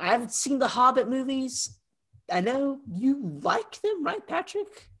 I haven't seen the Hobbit movies. I know you like them, right,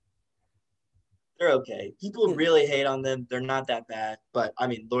 Patrick? They're okay. People really hate on them. They're not that bad, but I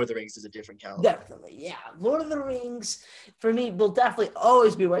mean, Lord of the Rings is a different caliber. Definitely, yeah. Lord of the Rings, for me, will definitely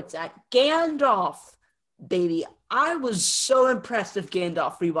always be where it's at. Gandalf, baby. I was so impressed with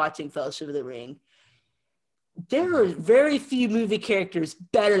Gandalf rewatching Fellowship of the Ring. There are very few movie characters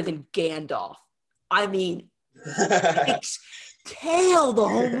better than Gandalf. I mean, tail the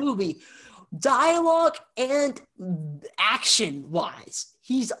whole movie. Dialogue and action-wise,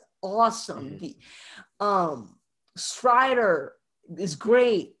 he's awesome. Strider is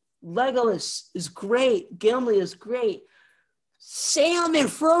great. Legolas is great. Gimli is great. Sam and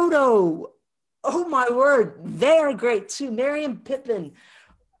Frodo, oh my word, they're great too. Merry and Pippin,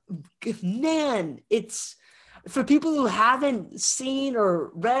 man, it's for people who haven't seen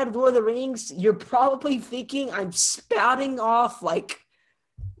or read Lord of the Rings, you're probably thinking I'm spouting off like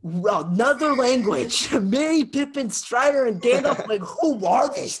another language. Merry, Pippin, Strider, and Gandalf. Like, who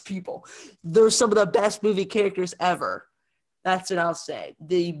are these people? They're some of the best movie characters ever. That's what I'll say.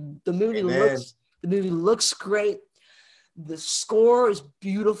 The movie looks great. The score is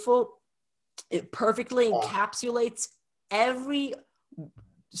beautiful. It perfectly encapsulates every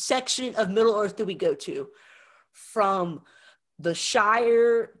section of Middle Earth that we go to, from the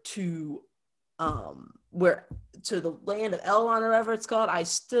Shire to to the land of Elrond or whatever it's called. I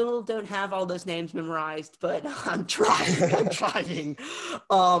still don't have all those names memorized, but I'm trying.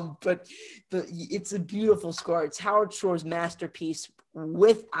 But it's a beautiful score. It's Howard Shore's masterpiece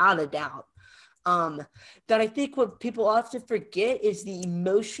without a doubt. That I think what people often forget is the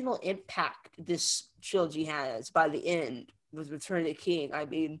emotional impact this trilogy has by the end with Return of the King. I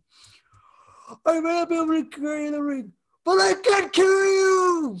mean, I may not be able to carry the ring, but I can carry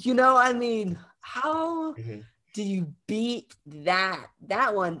you. You know, I mean, how do you beat that?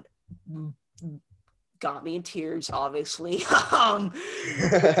 That one got me in tears, obviously. Seems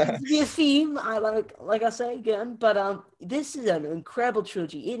to be a theme. I like I say again, but this is an incredible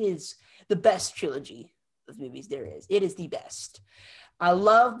trilogy. It is the best trilogy of movies there is. It is the best. I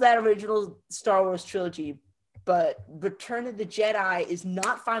love that original Star Wars trilogy, but Return of the Jedi is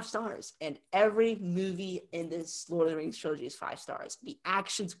not 5 stars, and every movie in this Lord of the Rings trilogy is 5 stars. The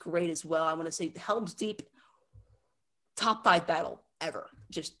action's great as well. I want to say the Helm's Deep, top 5 battle ever.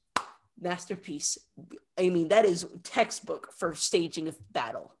 Just masterpiece. I mean, that is textbook for staging a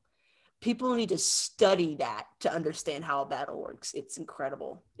battle. People need to study that to understand how a battle works. It's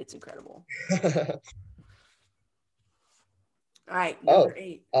incredible. It's incredible. All right, number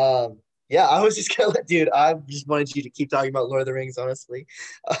 8. Yeah, I was just gonna dude, I just wanted you to keep talking about Lord of the Rings, honestly.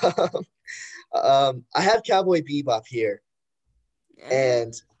 I have Cowboy Bebop here. Yeah.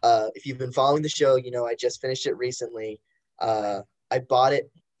 And if you've been following the show, you know I just finished it recently. I bought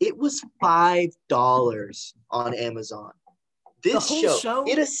it. It was $5 on Amazon. This show,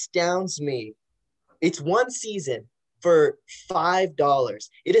 it astounds me. It's one season for $5.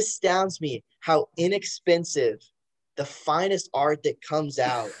 It astounds me how inexpensive the finest art that comes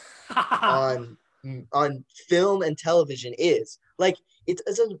out on film and television is. Like, it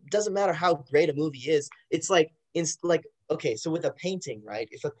doesn't matter how great a movie is. It's like okay, so with a painting, right?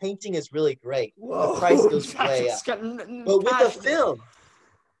 If a painting is really great, the price goes way up. But with a film,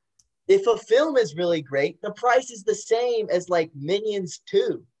 if a film is really great, the price is the same as like Minions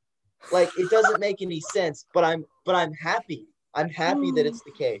 2. Like, it doesn't make any sense, but I'm happy. I'm happy that it's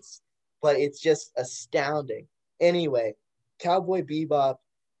the case. But it's just astounding. Anyway, Cowboy Bebop.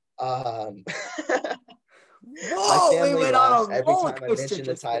 Whoa, my family laughs every time I mention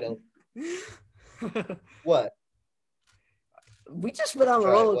the title. What? We just went on a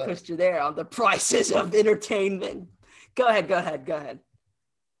roller coaster there on the prices of entertainment. Go ahead.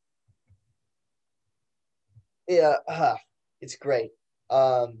 Yeah, it's great.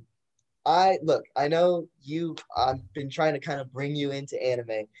 I know I've been trying to kind of bring you into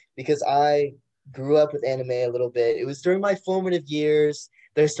anime because I grew up with anime a little bit. It was during my formative years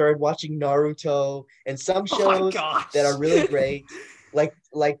that I started watching Naruto and some shows that are really great,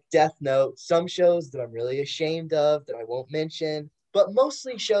 like Death Note, some shows that I'm really ashamed of that I won't mention, but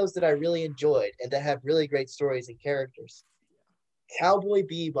mostly shows that I really enjoyed and that have really great stories and characters. Cowboy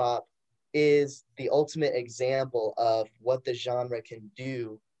Bebop is the ultimate example of what the genre can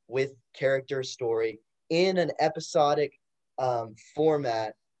do with character story in an episodic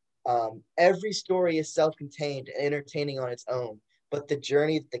format. Every story is self-contained and entertaining on its own, but the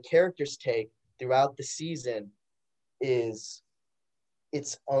journey that the characters take throughout the season is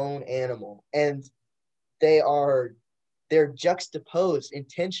its own animal, and they're juxtaposed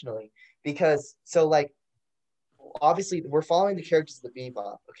intentionally because obviously we're following the characters of the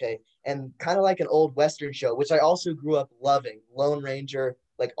Bebop, okay, and kind of like an old Western show, which I also grew up loving, Lone Ranger,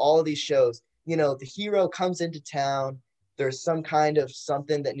 like all of these shows. You know, the hero comes into town. There's some kind of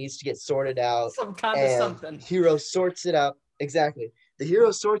something that needs to get sorted out. Some kind of something. The hero sorts it out. Exactly. The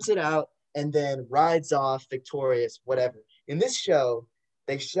hero sorts it out and then rides off victorious, whatever. In this show,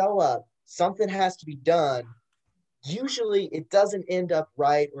 they show up. Something has to be done. Usually it doesn't end up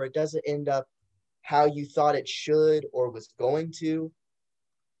right, or it doesn't end up how you thought it should or was going to.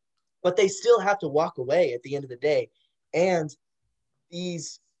 But they still have to walk away at the end of the day. And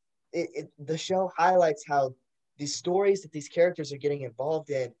the show highlights how these stories that these characters are getting involved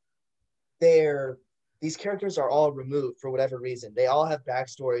in, these characters are all removed for whatever reason. They all have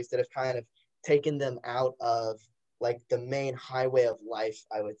backstories that have kind of taken them out of like the main highway of life,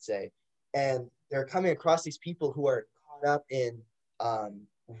 I would say. And they're coming across these people who are caught up in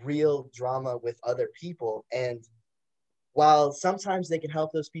real drama with other people. And while sometimes they can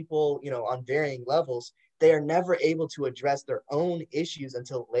help those people, you know, on varying levels, they are never able to address their own issues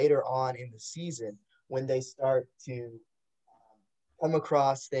until later on in the season when they start to come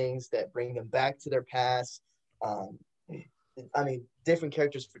across things that bring them back to their past. Different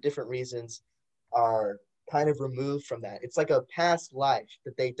characters for different reasons are kind of removed from that. It's like a past life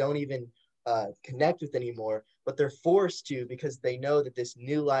that they don't even connect with anymore, but they're forced to because they know that this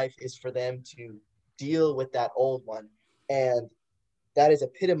new life is for them to deal with that old one. And that is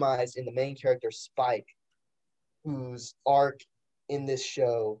epitomized in the main character, Spike, whose arc in this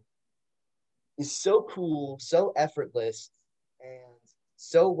show is so cool, so effortless, and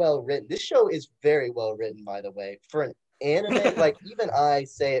so well written. This show is very well written, by the way, for an anime. Like even I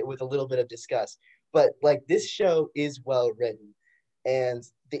say it with a little bit of disgust, but like this show is well written, and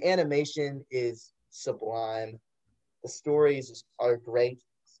the animation is sublime. The stories are great.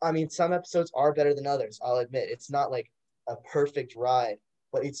 I mean, some episodes are better than others. I'll admit it's not like a perfect ride,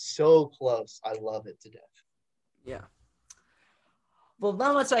 but it's so close. I love it to death. Yeah. Well,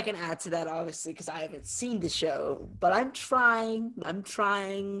 not much I can add to that, obviously, because I haven't seen the show, but I'm trying. I'm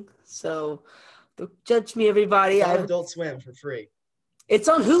trying. So don't judge me, everybody. It's on Adult Swim for free. It's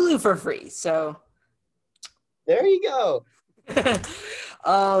on Hulu for free. So there you go.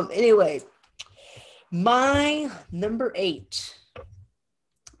 Anyway, my number 8.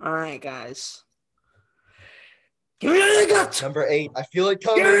 All right, guys. Give me the gut. Number 8. I feel it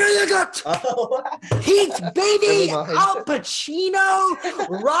coming. Give me the gut. Oh. Heat, baby. Al Pacino,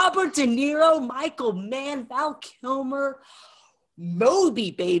 Robert De Niro, Michael Mann, Val Kilmer,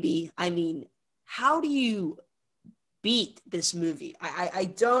 Moby, baby. I mean, how do you beat this movie?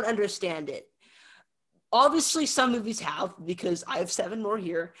 I don't understand it. Obviously, some movies have, because I have 7 more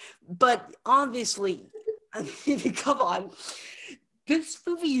here. But obviously, I mean, come on. This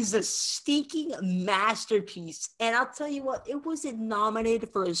movie is a stinking masterpiece. And I'll tell you what, it wasn't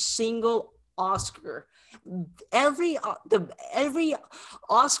nominated for a single Oscar. Every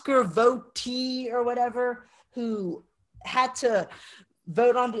Oscar votee or whatever who had to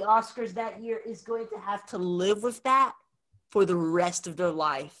vote on the Oscars that year is going to have to live with that for the rest of their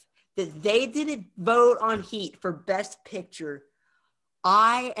life. That they didn't vote on Heat for Best Picture.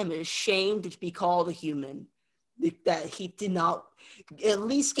 I am ashamed to be called a human. That he did not at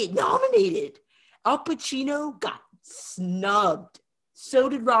least get nominated. Al Pacino got snubbed. So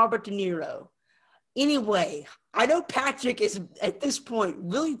did Robert De Niro. Anyway, I know Patrick is at this point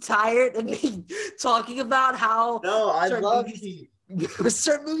really tired of me talking about how I love Heat.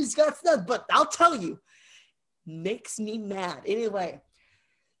 Certain movies got snubbed, but I'll tell you, makes me mad. Anyway,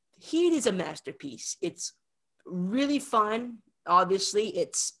 Heat is a masterpiece. It's really fun. Obviously,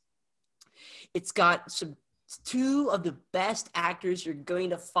 it's got some 2 of the best actors you're going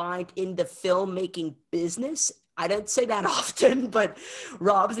to find in the filmmaking business. I don't say that often, but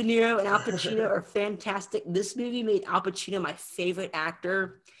Rob De Niro and Al Pacino are fantastic. This movie made Al Pacino my favorite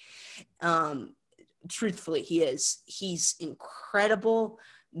actor. Truthfully, he is. He's incredible.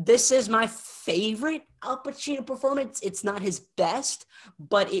 This is my favorite Al Pacino performance. It's not his best,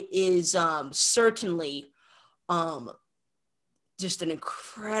 but it is certainly just an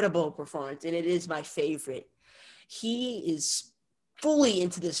incredible performance, and it is my favorite. He is fully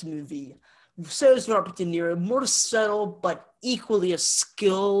into this movie. So is Robert De Niro, more subtle, but equally as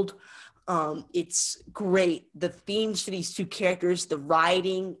skilled. It's great. The themes for these 2 characters, the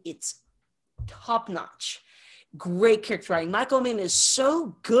writing, it's top-notch. Great character writing. Michael Mann is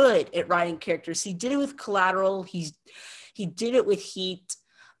so good at writing characters. He did it with Collateral. He did it with Heat.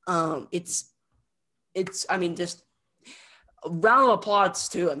 It's I mean, just a round of applause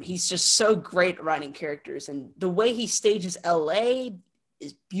to him. He's just so great at writing characters, and the way he stages LA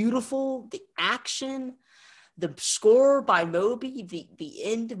is beautiful. The action, the score by Moby, the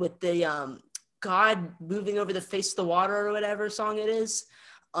end with the God moving over the face of the water or whatever song it is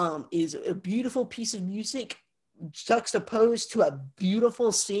a beautiful piece of music juxtaposed to a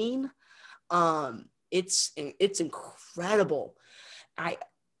beautiful scene. It's incredible.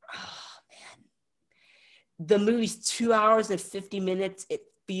 The movie's 2 hours and 50 minutes. It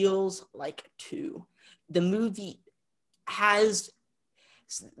feels like 2. The movie has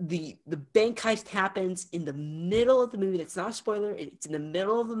the bank heist happens in the middle of the movie. It's not a spoiler. It's in the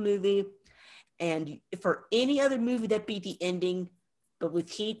middle of the movie. And for any other movie that beat the ending, but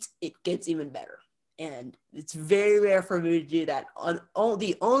with Heat, it gets even better. And it's very rare for a movie to do that.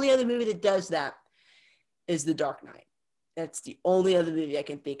 The only other movie that does that is The Dark Knight. That's the only other movie I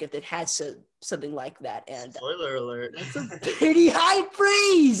can think of that has something like that. And spoiler alert. That's a pretty high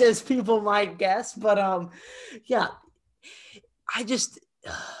praise, as people might guess. But yeah, I just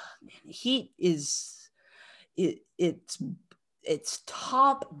Heat is it's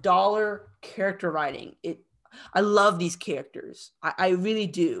top dollar character writing. I love these characters. I really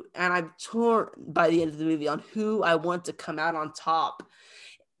do. And I'm torn by the end of the movie on who I want to come out on top.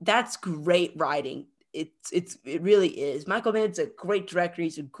 That's great writing. It really is. Michael Mann's a great director.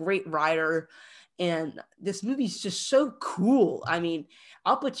 He's a great writer. And this movie's just so cool. I mean,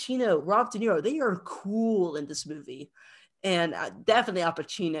 Al Pacino, Rob De Niro, they are cool in this movie. And definitely Al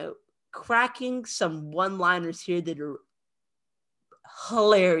Pacino cracking some one-liners here that are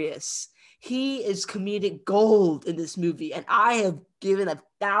hilarious. He is comedic gold in this movie. And I have given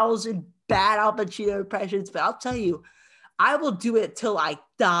 1,000 bad Al Pacino impressions, but I'll tell you, I will do it till I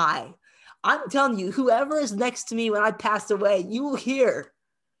die. I'm telling you, whoever is next to me when I pass away, you will hear,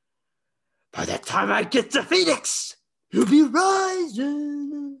 by the time I get to Phoenix, you'll be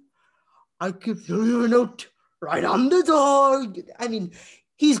rising. I can feel your note right on the door. I mean,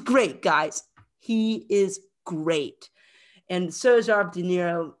 he's great, guys. He is great. And so is Robert De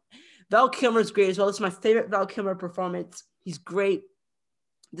Niro. Val Kilmer's great as well. This is my favorite Val Kilmer performance. He's great.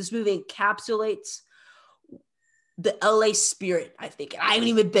 This movie encapsulates the LA spirit, I think. I haven't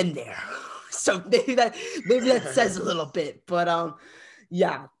even been there. So maybe that says a little bit. But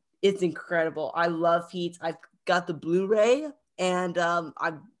yeah, it's incredible. I love Heat. I've got the Blu-ray, and I'm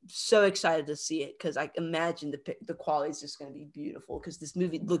so excited to see it because I imagine the quality is just going to be beautiful because this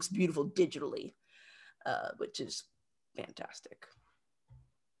movie looks beautiful digitally, which is fantastic.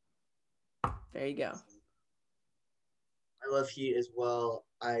 There you go. I love Heat as well.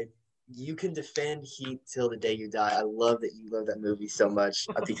 You can defend Heat till the day you die. I love that you love that movie so much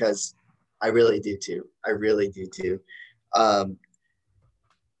because I really do too. I really do too.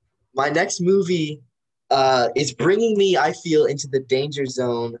 My next movie is bringing me, I feel, into the danger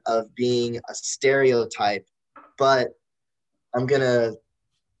zone of being a stereotype, but I'm going to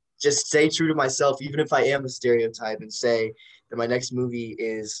just stay true to myself, even if I am a stereotype, and say that my next movie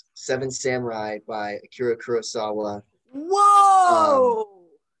is Seven Samurai by Akira Kurosawa. Whoa!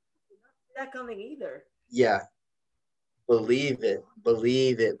 Not see that coming either. Yeah. Believe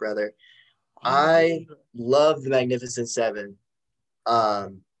it, brother. I love The Magnificent Seven.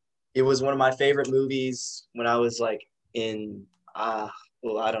 It was one of my favorite movies when I was like in, I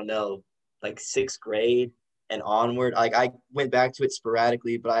don't know, like 6th grade and onward. Like I went back to it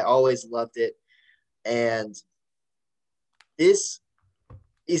sporadically, but I always loved it. And this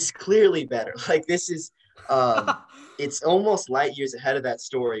is clearly better. Like this is, it's almost light years ahead of that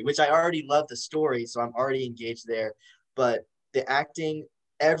story, which I already love the story, so I'm already engaged there. But the acting,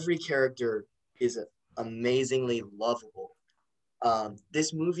 every character is amazingly lovable.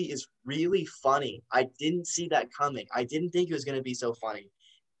 This movie is really funny. I didn't see that coming. I didn't think it was going to be so funny.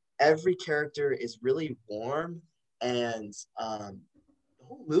 Every character is really warm, and the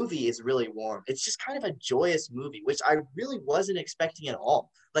whole movie is really warm. It's just kind of a joyous movie, which I really wasn't expecting at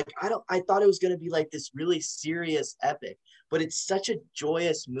all. Like I thought it was going to be like this really serious epic, but it's such a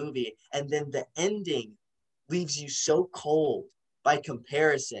joyous movie. And then the ending leaves you so cold by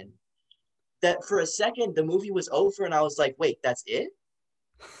comparison that for a second the movie was over and I was like, wait, that's it?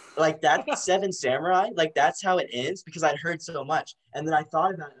 Like that's Seven Samurai? Like that's how it ends? Because I'd heard so much. And then I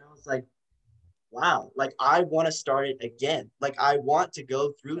thought about it and I was like, wow, like I want to start it again. Like I want to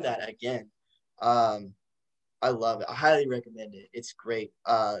go through that again. I love it. I highly recommend it. It's great.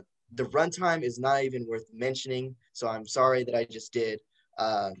 The runtime is not even worth mentioning, so I'm sorry that I just did.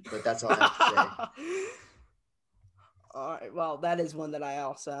 But that's all I have to say. All right. Well, that is one that I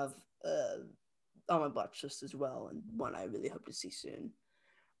also have on my watch list as well, and one I really hope to see soon.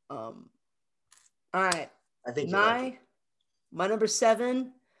 All right. I think my number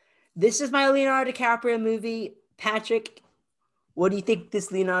 7. This is my Leonardo DiCaprio movie. Patrick, what do you think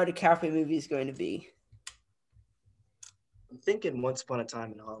this Leonardo DiCaprio movie is going to be? I'm thinking Once Upon a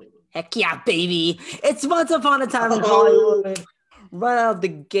Time in Hollywood. Heck yeah, baby. It's Once Upon a Time in Hollywood. Right out of the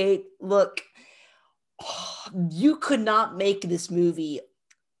gate. Look, you could not make this movie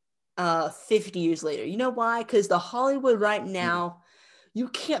 50 years later. You know why? Because the Hollywood right now, you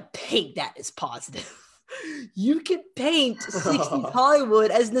can't paint that as positive. You can paint 60s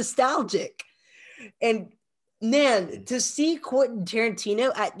Hollywood as nostalgic. And man, to see Quentin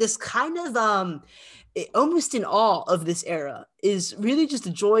Tarantino at this kind of almost in awe of this era is really just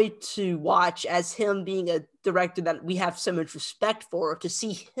a joy to watch, as him being a director that we have so much respect for. To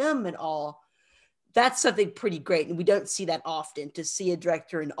see him in awe, that's something pretty great. And we don't see that often, to see a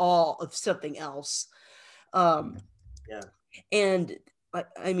director in awe of something else. Yeah. And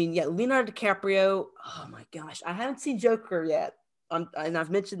I mean, yeah, Leonardo DiCaprio. Oh my gosh, I haven't seen Joker yet. And I've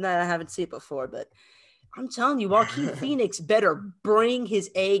mentioned that I haven't seen it before, but I'm telling you, Joaquin Phoenix better bring his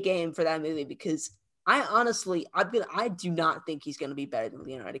A game for that movie, because I do not think he's going to be better than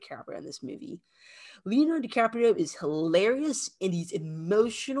Leonardo DiCaprio in this movie. Leonardo DiCaprio is hilarious, and he's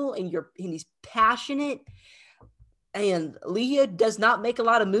emotional, and he's passionate. And Leo does not make a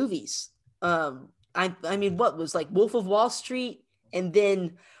lot of movies. I mean, what was like Wolf of Wall Street, and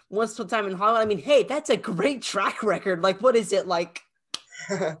then Once Upon a Time in Hollywood? I mean, hey, that's a great track record. Like, what is it like?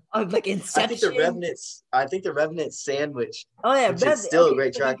 Like Inception. I think the Revenant Sandwich. Oh yeah, it's still a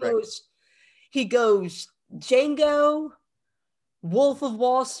great track record. He goes Django, Wolf of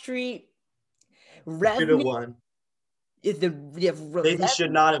Wall Street, Revenant. Should have won. Maybe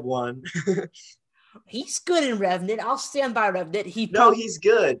should not have won. He's good in Revenant. I'll stand by Revenant. No, he's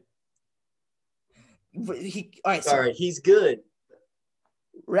good. All right, Sorry, he's good.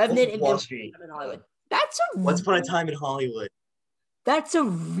 Revenant Wall Street. In Hollywood. Once Upon a Time in Hollywood. That's a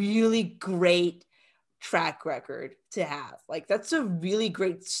really great track record to have. Like, that's a really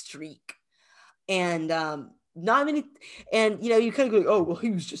great streak. And not many, and you kind of go, oh, well,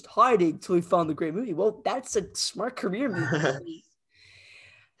 he was just hiding until he found the great movie. Well, that's a smart career move.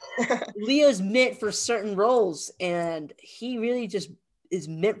 Leo's meant for certain roles, and he really just is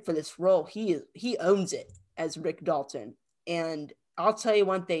meant for this role. He owns it as Rick Dalton. And I'll tell you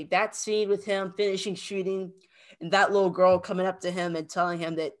one thing, that scene with him finishing shooting and that little girl coming up to him and telling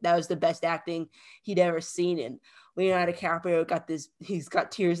him that was the best acting he'd ever seen, and Leonardo DiCaprio he's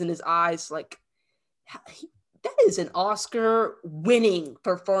got tears in his eyes. Like, that is an Oscar winning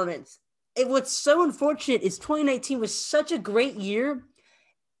performance. And what's so unfortunate is 2019 was such a great year.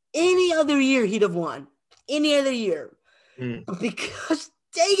 Any other year he'd have won. Any other year. Because,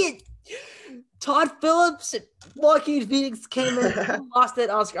 dang it, Todd Phillips and Joaquin Phoenix came in and lost that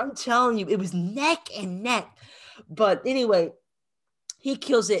Oscar. I'm telling you, it was neck and neck. But anyway, he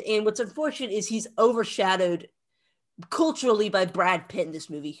kills it. And what's unfortunate is he's overshadowed culturally by Brad Pitt in this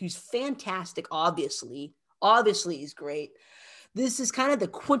movie, who's fantastic, obviously. Obviously, he's great. This is kind of the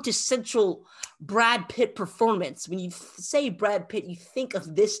quintessential Brad Pitt performance. When you say Brad Pitt, you think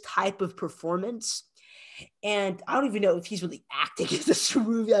of this type of performance. And I don't even know if he's really acting in this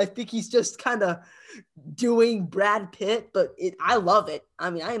movie. I think he's just kind of doing Brad Pitt, but I love it. I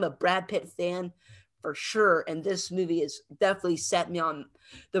mean, I am a Brad Pitt fan for sure. And this movie has definitely set me on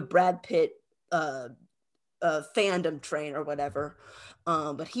the Brad Pitt fandom train or whatever.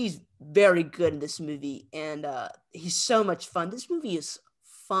 But he's very good in this movie, and he's so much fun. This movie is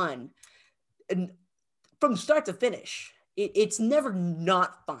fun, and from start to finish, it's never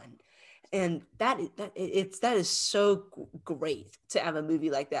not fun. And that is so great to have a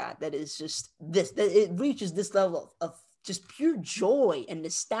movie like that. That is just that it reaches this level of just pure joy and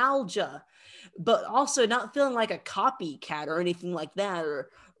nostalgia, but also not feeling like a copycat or anything like that, or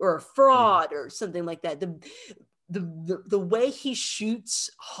a fraud or something like that. The way he shoots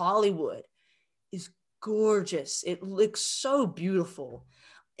Hollywood is gorgeous. It looks so beautiful,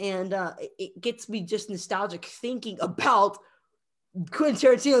 and it gets me just nostalgic thinking about Quentin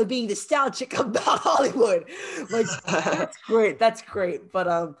Tarantino being nostalgic about Hollywood. Like, that's great.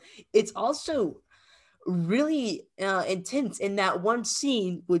 But it's also really intense in that one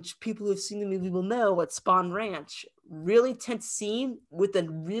scene, which people who have seen the movie will know, at Spahn Ranch. Really tense scene with a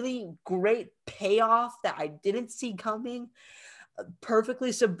really great payoff that I didn't see coming.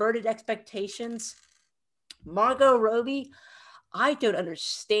 Perfectly subverted expectations. Margot Robbie, I don't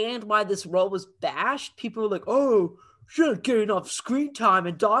understand why this role was bashed. People were like, oh, she didn't get enough screen time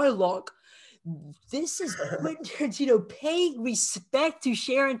and dialogue. This is Quentin Tarantino paying respect to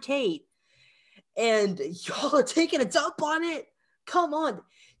Sharon Tate, and y'all are taking a dump on it? Come on.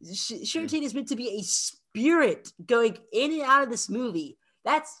 Sharon Tate is meant to be a spirit going in and out of this movie.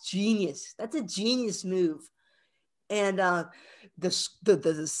 That's genius. That's a genius move. And the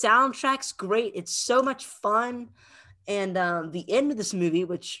soundtrack's great. It's so much fun. And the end of this movie,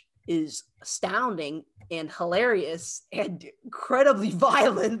 which is astounding and hilarious and incredibly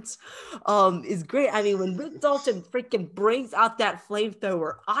violent, is great. I mean, when Rick Dalton freaking brings out that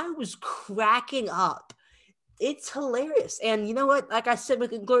flamethrower, I was cracking up. It's hilarious. And you know what? Like I said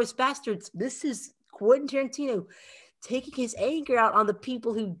with Inglourious Basterds, this is Quentin Tarantino taking his anger out on the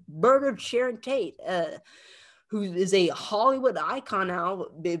people who murdered Sharon Tate, who is a Hollywood icon now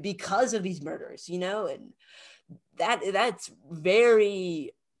because of these murders, and that's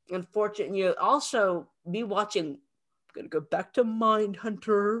very unfortunate. Also, me watching, I'm going to go back to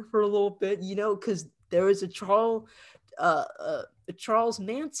Mindhunter for a little bit, because there was a Charles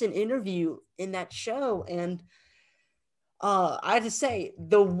Manson interview in that show, and I have to say,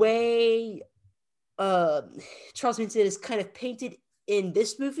 the way Charles Manson is kind of painted in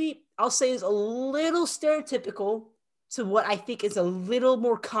this movie, I'll say, is a little stereotypical to what I think is a little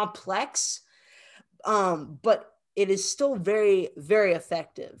more complex, but it is still very, very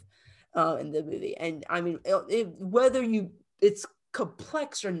effective in the movie. And I mean, whether it's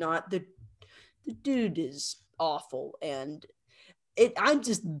complex or not, the dude is awful, and I'm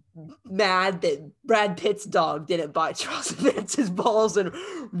just mad that Brad Pitt's dog didn't bite Charles Manson's balls and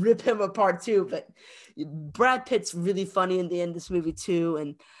rip him apart too. But Brad Pitt's really funny in the end of this movie too.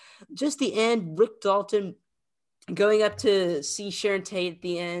 And just the end, Rick Dalton going up to see Sharon Tate at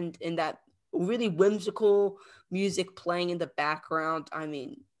the end, and that really whimsical music playing in the background. I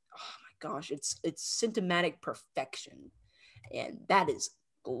mean, oh my gosh, it's cinematic perfection. And that is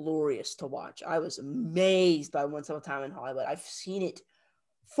glorious to watch. I was amazed by Once Upon a Time in Hollywood. I've seen it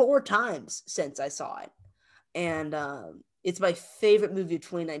 4 times since I saw it. And it's my favorite movie of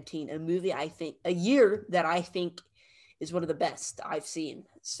 2019, a year that I think is one of the best I've seen.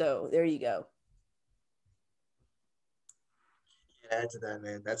 So there you go. Add to that,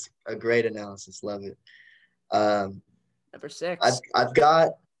 man. That's a great analysis. Love it. Number 6. I've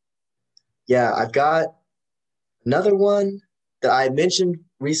got another one that I mentioned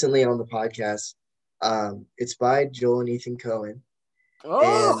recently on the podcast. It's by Joel and Ethan Coen.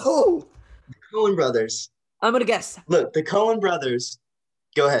 Oh, and the Coen brothers. I'm gonna guess. Look, the Coen brothers.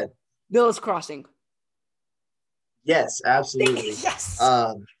 Go ahead. Miller's Crossing. Yes, absolutely. Yes.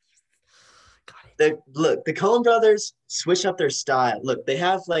 The Coen brothers switch up their style. Look, they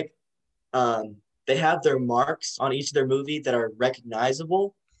have they have their marks on each of their movie that are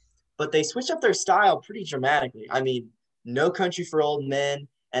recognizable, but they switch up their style pretty dramatically. I mean, No Country for Old Men,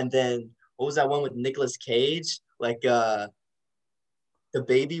 and then what was that one with Nicolas Cage? The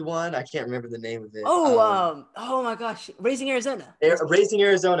baby one. I can't remember the name of it. Oh my gosh, Raising Arizona. Raising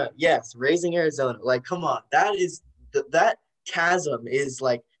Arizona. Yes, Raising Arizona. Like, come on, that chasm is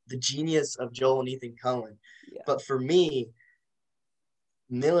like the genius of Joel and Ethan Coen. Yeah. But for me,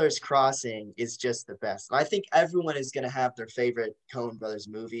 Miller's Crossing is just the best. And I think everyone is going to have their favorite Coen brothers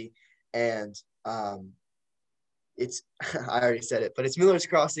movie, and it's I already said it, but it's Miller's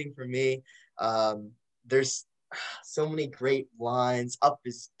Crossing for me. There's so many great lines. Up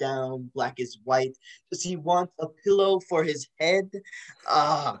is down, black is white. Does he want a pillow for his head?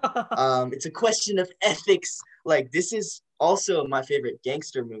 It's a question of ethics. Like, this is also my favorite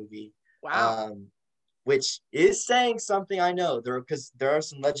gangster movie. Wow. Which is saying something, I know, because there are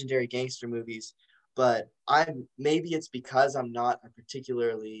some legendary gangster movies, but maybe it's because I'm not a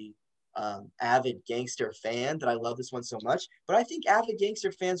particularly avid gangster fan that I love this one so much. But I think avid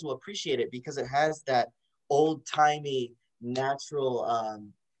gangster fans will appreciate it because it has that old-timey, natural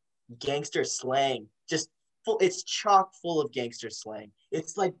gangster slang. It's chock full of gangster slang.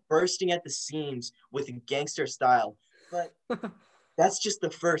 It's like bursting at the seams with a gangster style. But that's just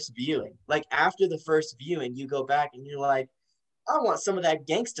the first viewing. Like, after the first viewing, you go back and you're like, I want some of that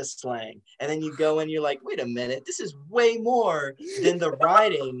gangsta slang. And then you go and you're like, wait a minute, this is way more than the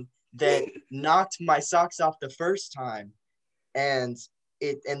writing that knocked my socks off the first time. And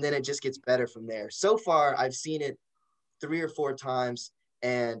then it just gets better from there. So far, I've seen it 3 or 4 times,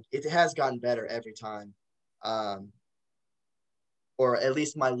 and it has gotten better every time. Or at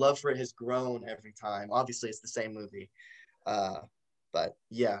least my love for it has grown every time. Obviously, it's the same movie. But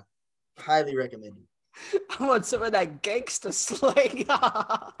yeah, highly recommended. I want some of that gangster slang.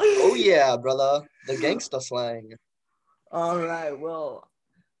 Oh yeah, brother, the gangster slang. All right, well,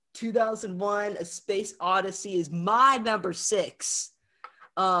 2001: A Space Odyssey is my number 6.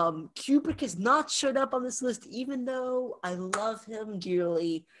 Kubrick has not showed up on this list, even though I love him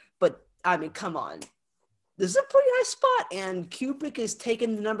dearly. But I mean, come on, this is a pretty high spot, and Kubrick has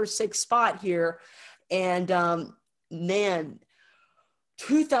taken the number 6 spot here. And man,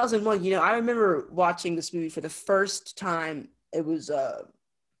 2001, I remember watching this movie for the first time. It was a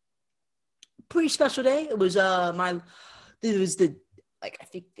pretty special day. It was I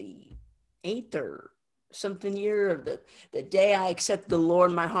think the 8th or something year of the day I accepted the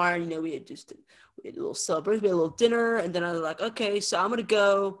Lord in my heart. We had a little celebration, we had a little dinner, and then I was like, okay, so I'm gonna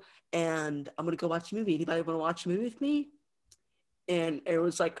go watch a movie. Anybody want to watch a movie with me? And it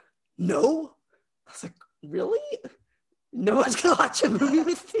was like, no. I was like, really? No one's gonna watch a movie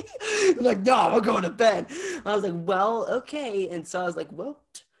with me? I'm like, no, I'm going to bed. I was like, well, okay. And so I was like, well,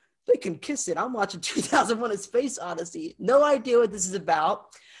 they can kiss it. I'm watching 2001: A Space Odyssey. No idea what this is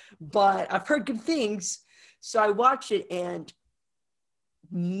about, but I've heard good things. So I watched it, and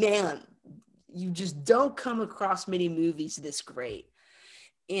man, you just don't come across many movies this great.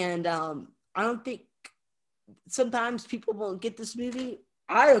 And I don't think sometimes people won't get this movie.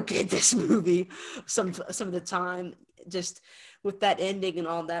 I don't get this movie some of the time, just with that ending and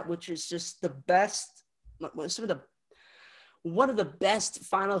all that, which is just the best, one of the best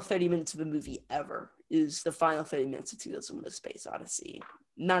final 30 minutes of a movie ever is the final 30 minutes of 2001: A Space Odyssey.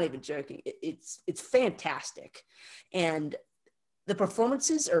 Not even joking. It's fantastic. And the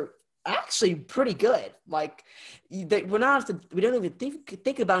performances are actually pretty good. Like, we don't even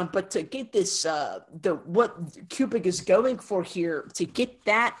think about them, but to get this, what Kubrick is going for here, to get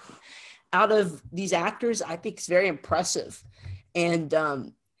that out of these actors, I think is very impressive. And,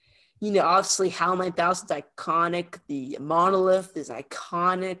 obviously Howlin' 9000 is iconic. The monolith is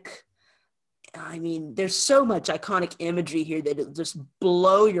iconic. I mean, there's so much iconic imagery here that it'll just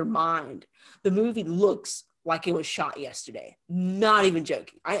blow your mind. The movie looks like it was shot yesterday. Not even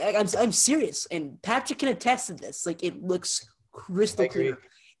joking. I'm serious, and Patrick can attest to this. Like, it looks crystal clear.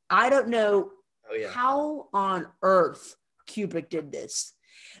 I don't know how on earth Kubrick did this.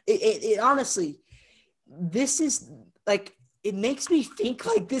 It honestly, this is like, it makes me think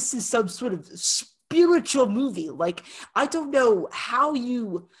like this is some sort of spiritual movie. Like, I don't know how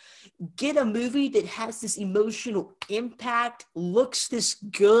you get a movie that has this emotional impact, looks this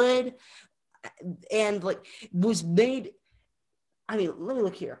good, and like was made. I mean, let me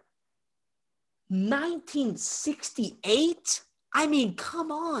look here. 1968. I mean,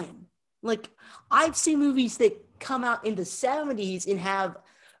 come on. Like, I've seen movies that come out in the 70s and have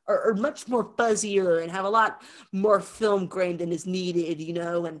are much more fuzzier and have a lot more film grain than is needed, you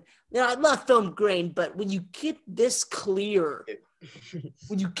know. And I love film grain, but when you get this clear,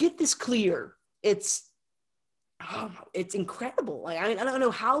 it's incredible. Like, I don't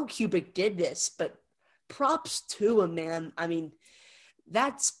know how Kubrick did this, but props to him, man. I mean,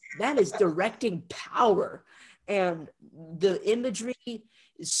 that is directing power, and the imagery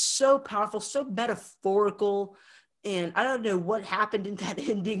is so powerful, so metaphorical. And I don't know what happened in that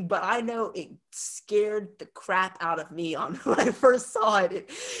ending, but I know it scared the crap out of me when I first saw it. It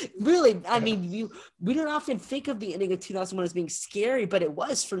really, I mean, we don't often think of the ending of 2001 as being scary, but it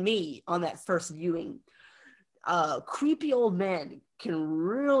was for me on that first viewing. Creepy old man can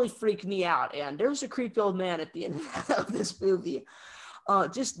really freak me out, and there's a creepy old man at the end of this movie.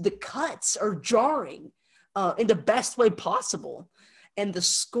 Just the cuts are jarring in the best way possible, and the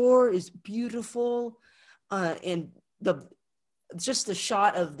score is beautiful, and the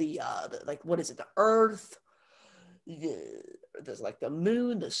shot of the like, what is it, the earth, there's like the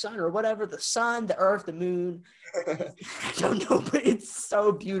moon, the sun, or whatever, the sun, the earth, the moon. I don't know, but it's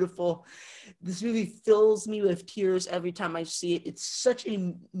so beautiful. This movie fills me with tears every time I see it. It's such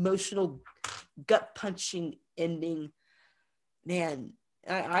an emotional, gut-punching ending. Man,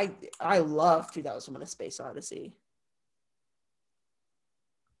 I love 2001: A Space Odyssey.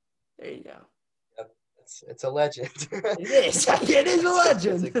 There you go. Yep. It's a legend. It is. It is a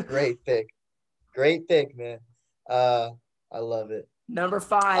legend. It's a great pick. Great pick, man. I love it. Number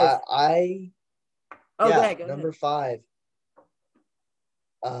 5. Go ahead. Number 5.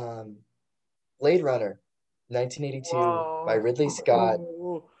 Blade Runner, 1982 by Ridley Scott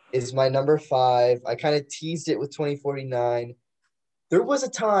is my number 5. I kind of teased it with 2049. There was a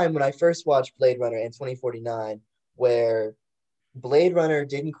time when I first watched Blade Runner and 2049 where Blade Runner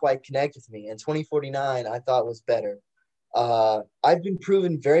didn't quite connect with me, and 2049 I thought was better. I've been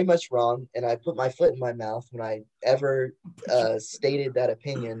proven very much wrong, and I put my foot in my mouth when I ever stated that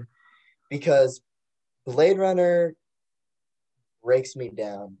opinion, because Blade Runner breaks me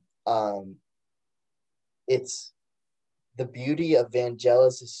down. It's the beauty of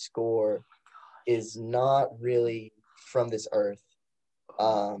Vangelis' score is not really from this earth.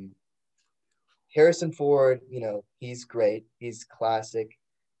 Harrison Ford, he's great. He's classic.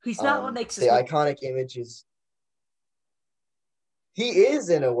 He's not what makes the iconic images. He is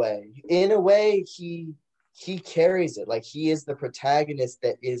in a way. In a way, he carries it. Like, he is the protagonist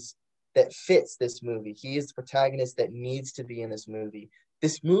that fits this movie. He is the protagonist that needs to be in this movie.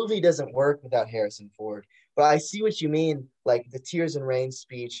 This movie doesn't work without Harrison Ford. But I see what you mean. Like, the Tears and Rain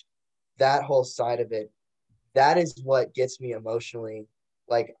speech, that whole side of it, that is what gets me emotionally.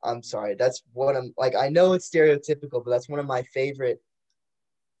 Like, I'm sorry. That's what I'm like. I know it's stereotypical, but that's one of my favorite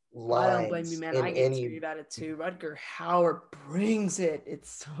lines. I don't blame you, man. I get teary about it too. Rutger Hauer brings it.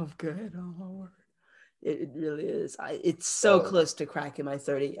 It's so good. Oh, it really is. It's so close to cracking my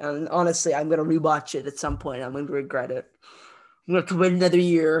 30. And honestly, I'm going to rewatch it at some point. I'm going to regret it. I'm going to have to wait another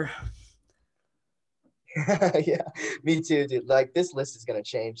year. Yeah, me too, dude. Like, this list is going to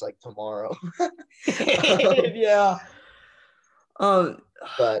change like tomorrow. Yeah.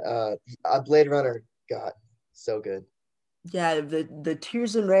 But Blade Runner, God, so good. Yeah, the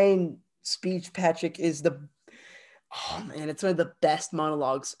Tears and Rain speech, Patrick, is it's one of the best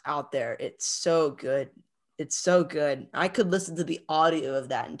monologues out there. It's so good. It's so good. I could listen to the audio of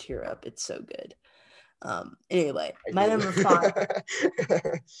that and tear up. It's so good. Anyway, my number 5.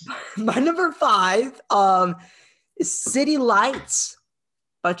 My number 5 is City Lights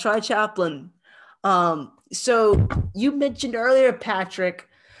by Charlie Chaplin. So you mentioned earlier, Patrick,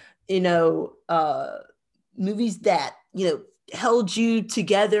 movies that, held you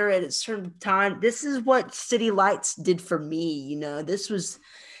together at a certain time. This is what City Lights did for me. This was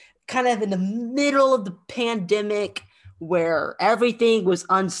kind of in the middle of the pandemic where everything was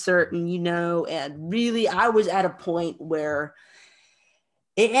uncertain, and really I was at a point where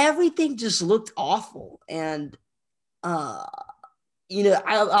everything just looked awful. And, I'll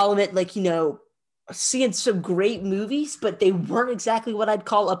admit, seeing some great movies, but they weren't exactly what I'd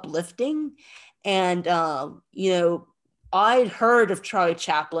call uplifting. And I'd heard of Charlie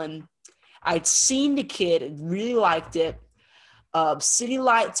Chaplin. I'd seen The Kid and really liked it. City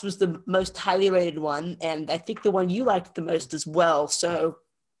Lights was the most highly rated one, and I think the one you liked the most as well. So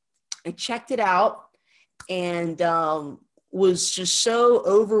I checked it out and was just so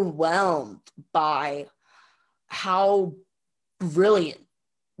overwhelmed by how brilliant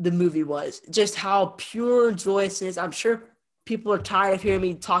the movie was, just how pure and joyous it is. I'm sure people are tired of hearing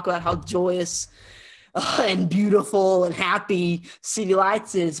me talk about how joyous and beautiful and happy City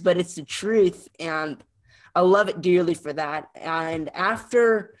Lights is, but it's the truth, and I love it dearly for that. And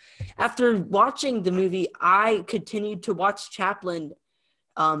after watching the movie, I continued to watch Chaplin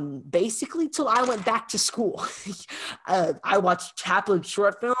basically till I went back to school. I watched Chaplin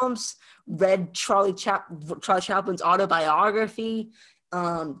short films, read Charlie Chaplin's autobiography,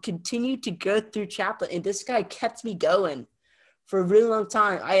 continued to go through Chaplin, and this guy kept me going for a really long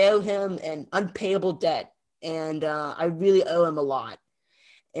time. I owe him an unpayable debt, and I really owe him a lot.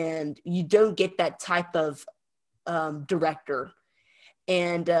 And you don't get that type of director.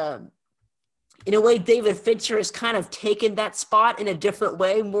 And in a way, David Fincher has kind of taken that spot in a different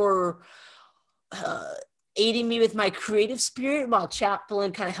way, more aiding me with my creative spirit, while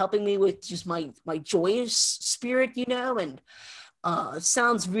Chaplin kind of helping me with just my joyous spirit, and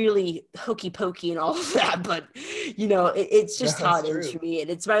sounds really hokey pokey and all of that, but it's just No, how it's it is true. for me, and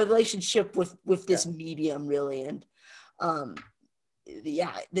it's my relationship with Yeah. this medium, really. And um,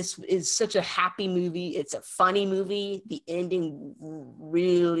 yeah, this is such a happy movie. It's a funny movie. The ending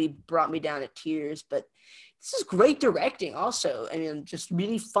really brought me down to tears, but this is great directing also. I mean, just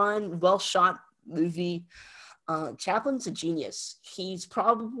really fun, well shot movie. Chaplin's a genius. He's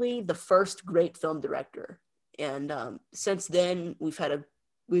probably the first great film director, and since then we've had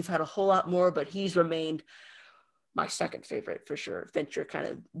a whole lot more, but he's remained my second favorite for sure. Fincher kind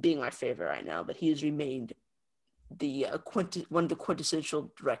of being my favorite right now, but he's remained the one of the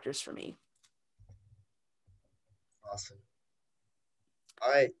quintessential directors for me. Awesome.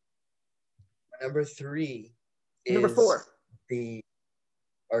 All right. My number three Number is four. the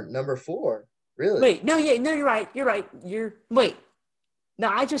or number four. Really? Wait, no, yeah, no, you're right. You're right. Wait. No,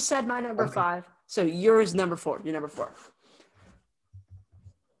 I just said my number I'm five. So yours number four. You're number four.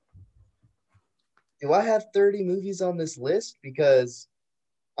 Do I have 30 movies on this list? Because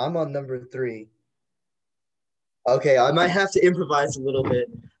I'm on number three. Okay, I might have to improvise a little bit.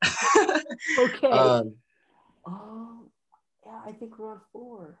 Okay. um, Oh, yeah, I think we're on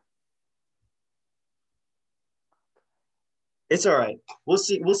four. it's all right. We'll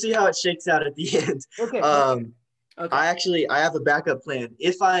see. We'll see how it shakes out at the end. Okay. Um, Okay. I have a backup plan.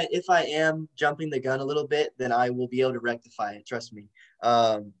 If I am jumping the gun a little bit, then I will be able to rectify it. Trust me.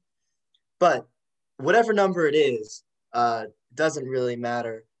 Um, but whatever number it is, doesn't really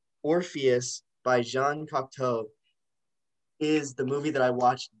matter. Orpheus by Jean Cocteau is the movie that I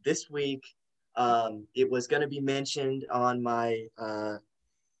watched this week. It was going to be mentioned on my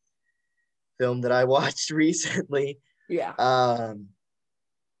film that I watched recently. Yeah. Um,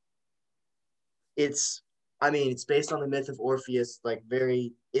 it's, I mean, it's based on the myth of Orpheus. Like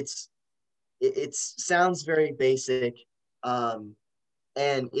it sounds very basic, and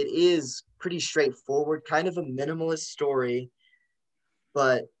it is pretty straightforward, kind of a minimalist story,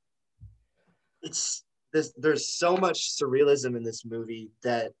 but there's so much surrealism in this movie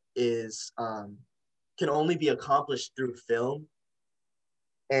that is can only be accomplished through film.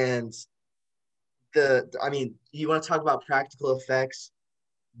 And I mean, you want to talk about practical effects?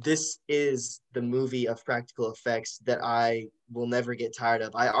 This is the movie of practical effects that I will never get tired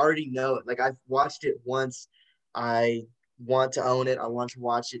of. I already know it. Like I've watched it once. I want to own it. I want to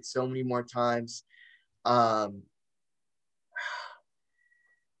watch it so many more times. Um,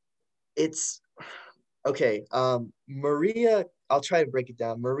 it's okay. Maria, I'll try to break it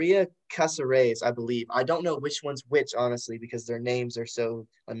down. Maria Casares, I believe. I don't know which one's which, honestly, because their names are so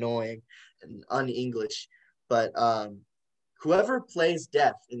annoying and un-English. But whoever plays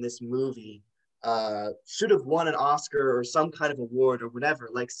Death in this movie should have won an Oscar or some kind of award or whatever.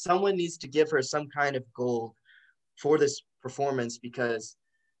 Like someone needs to give her some kind of gold for this performance because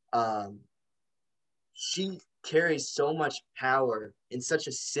um, she carries so much power in such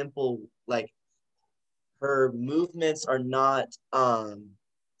a simple like her movements are not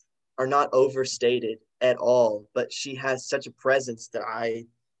overstated at all, but she has such a presence that I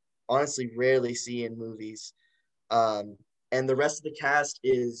honestly rarely see in movies. Um, and the rest of the cast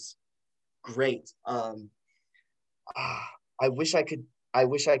is great. Ah, I wish I could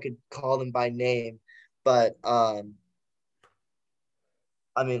call them by name, but I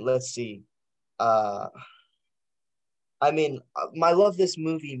mean, let's see. uh I mean, my love this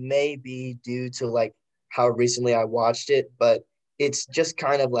movie may be due to like how recently I watched it, but it's just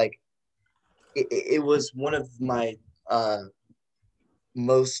kind of like it was one of my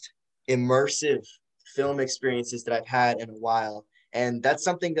most immersive film experiences that I've had in a while. And that's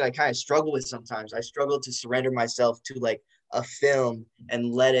something that I kind of struggle with sometimes. I struggle to surrender myself to like a film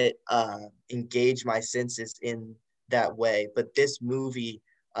and let it engage my senses in that way. But this movie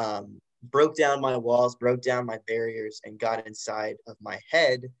broke down my walls, broke down my barriers, and got inside of my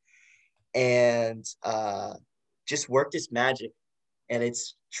head and just worked its magic. And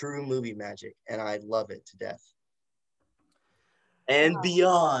it's true movie magic. And I love it to death. And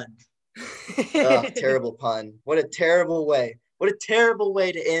beyond. Oh, terrible pun. What a terrible way. What a terrible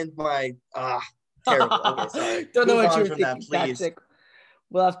way to end my terrible. Okay, sorry. Don't know Move what on you were from thinking, that, please. Patrick.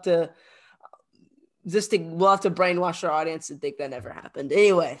 We'll have to brainwash our audience and think that never happened.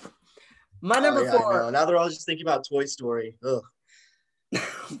 Anyway, my number yeah, 4. I know. Now they're all just thinking about Toy Story. Ugh.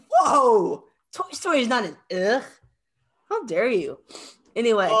 Whoa! Toy Story is not an ugh. How dare you?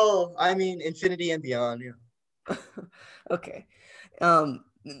 Anyway. Oh, I mean Infinity and Beyond. Yeah. Okay.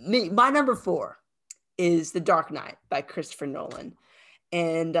 My number 4 is The Dark Knight by Christopher Nolan.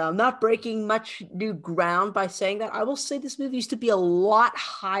 And I'm not breaking much new ground by saying that. I will say this movie used to be a lot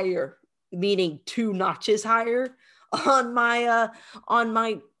higher, meaning 2 notches higher on my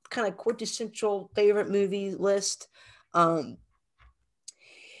kind of quintessential favorite movie list.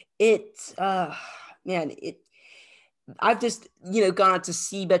 I've just, gone on to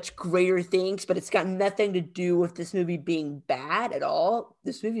see much greater things, but it's got nothing to do with this movie being bad at all.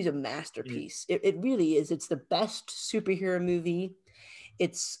 This movie is a masterpiece. It really is. It's the best superhero movie.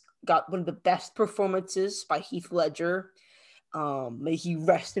 It's got one of the best performances by Heath Ledger. May he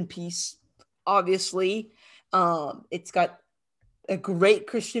rest in peace, obviously. It's got a great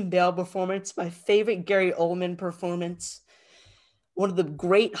Christian Bale performance, my favorite Gary Oldman performance, one of the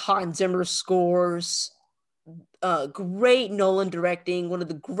great Hans Zimmer scores, great Nolan directing, one of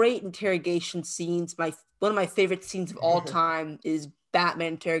the great interrogation scenes. One of my favorite scenes of all time is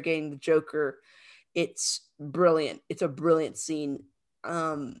Batman interrogating the Joker. It's brilliant. It's a brilliant scene.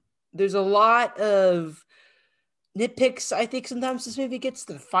 There's a lot of nitpicks. I think sometimes this movie gets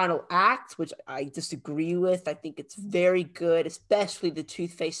the final act, which I disagree with. I think it's very good, especially the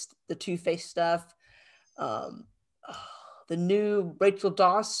Two-Face stuff. The new Rachel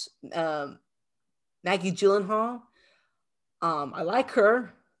Dawes, Maggie Gyllenhaal. I like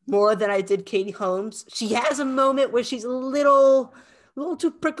her more than I did Katie Holmes. She has a moment where she's a little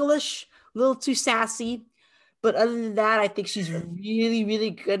too pricklish, a little too sassy. But other than that, I think she's really,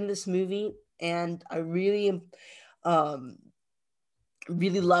 really good in this movie. And I really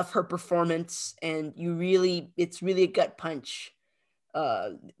really love her performance. And it's really a gut punch.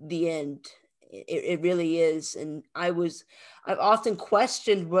 The end. It really is. And I've often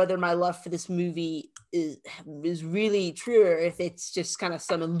questioned whether my love for this movie is really true, or if it's just kind of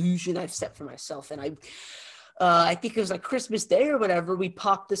some illusion I've set for myself. And I think it was like Christmas Day or whatever, we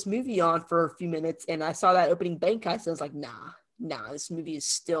popped this movie on for a few minutes, and I saw that opening bank heist, and I was like, nah, this movie is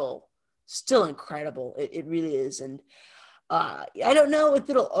still incredible. It really is. And I don't know if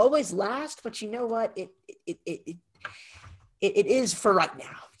it'll always last, but you know what? It is for right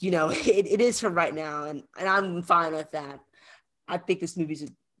now. It is for right now, and I'm fine with that. I think this movie is a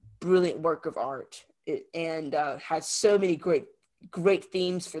brilliant work of art, and has so many great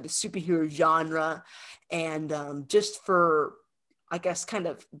themes for the superhero genre, and just for, I guess, kind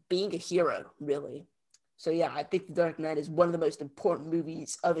of being a hero, really. So yeah, I think The Dark Knight is one of the most important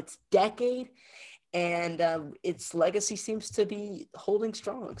movies of its decade, and its legacy seems to be holding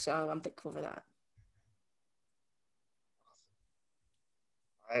strong. So I'm thankful for that.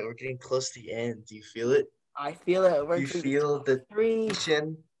 All right, we're getting close to the end. Do you feel it? I feel it. Do you feel the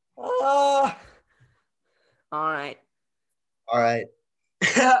tension? All right. All right.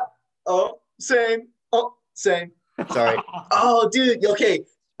 Oh, same. Oh, same. Sorry. Oh, dude. Okay.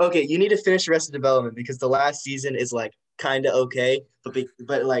 You need to finish Arrested Development because the last season is like kind of okay,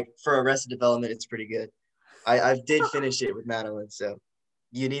 but like for Arrested Development, it's pretty good. I did finish it with Madeline, so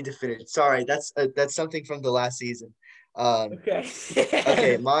you need to finish. Sorry, that's something from the last season. Okay.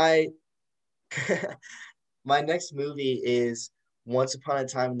 Okay. My next movie is Once Upon a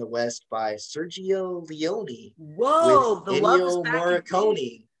Time in the West by Sergio Leone. Whoa, with the love is Ennio back Morricone.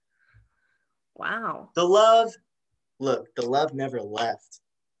 again. Wow. The love never left.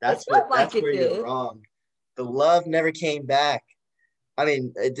 That's where you're wrong. The love never came back. I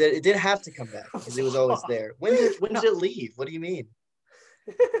mean, it didn't have to come back because it was always there. When did it leave? What do you mean?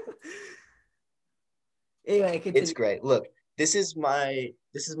 Anyway, continue. It's great. Look, this is my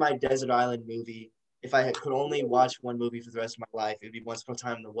desert island movie. If I could only watch one movie for the rest of my life, it would be Once Upon a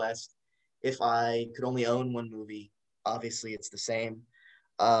Time in the West. If I could only own one movie, obviously it's the same.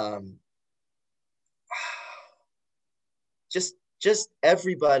 Um, just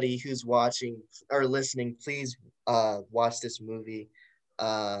everybody who's watching or listening, please watch this movie.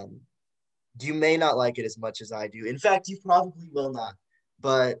 Um, you may not like it as much as I do. In fact, you probably will not.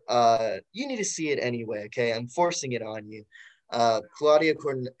 But you need to see it anyway, okay? I'm forcing it on you. Claudia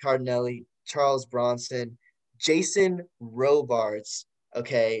Cardinelli, Charles Bronson, Jason Robards,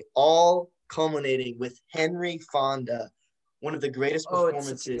 okay, all culminating with Henry Fonda, one of the greatest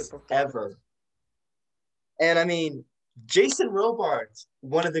performances ever. And I mean, Jason Robards,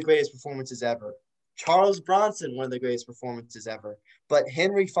 one of the greatest performances ever. Charles Bronson, one of the greatest performances ever. But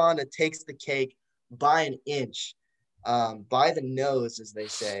Henry Fonda takes the cake by an inch, by the nose, as they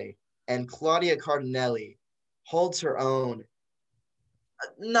say. And Claudia Cardinelli holds her own.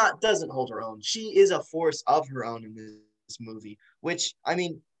 Doesn't hold her own. She is a force of her own in this movie, which, I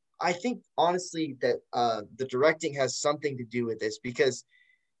mean, I think honestly that the directing has something to do with this, because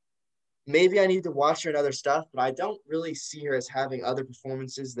maybe I need to watch her in other stuff, but I don't really see her as having other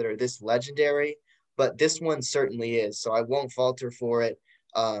performances that are this legendary. But this one certainly is, so I won't falter for it.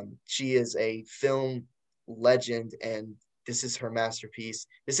 She is a film legend, and this is her masterpiece.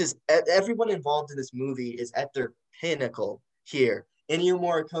 This is everyone involved in this movie is at their pinnacle here. Ennio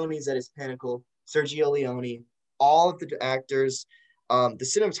Morricone is at his pinnacle. Sergio Leone, all of the actors. The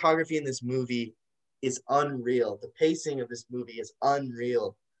cinematography in this movie is unreal. The pacing of this movie is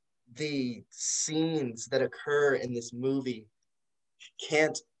unreal. The scenes that occur in this movie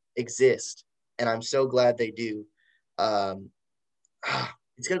can't exist, and I'm so glad they do.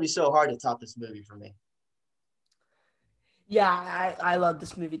 It's gonna be so hard to top this movie for me. Yeah, I love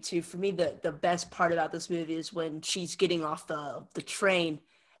this movie too. For me, the best part about this movie is when she's getting off the train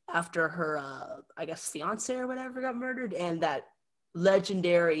after her I guess fiance or whatever got murdered, and that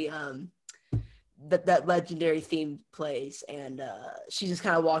legendary that legendary theme plays, and she's just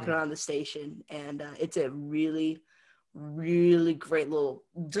kind of walking around the station, and it's a really great little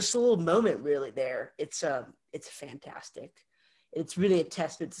moment really there. It's fantastic. It's really a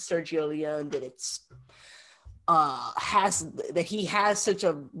testament to Sergio Leone that he has such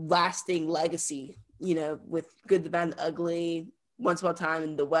a lasting legacy, with Good, the Bad, the Ugly, Once Upon a Time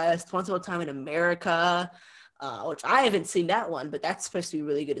in the West, Once Upon a Time in America, which I haven't seen that one, but that's supposed to be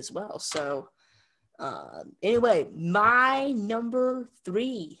really good as well. So anyway, my number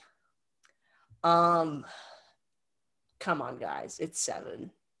 3. Come on, guys, it's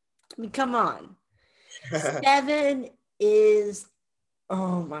 7. I mean, come on. 7 is,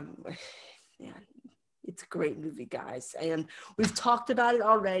 oh my man, it's a great movie, guys, and we've talked about it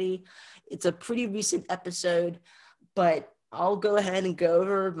already. It's a pretty recent episode, but I'll go ahead and go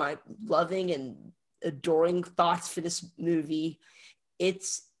over my loving and adoring thoughts for this movie. It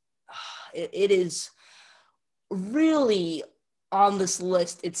is really on this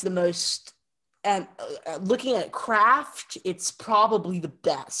list. It's the most, and looking at craft, it's probably the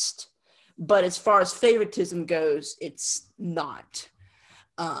best. But as far as favoritism goes, it's not.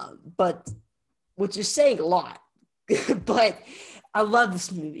 But which is saying a lot. But I love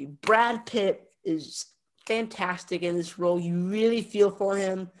this movie. Brad Pitt is fantastic in this role. You really feel for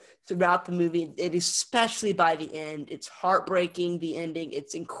him throughout the movie, it especially by the end. It's heartbreaking, the ending.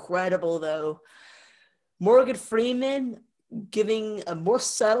 It's incredible, though. Morgan Freeman giving a more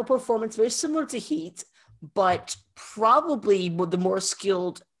subtle performance, very similar to Heat, but probably the more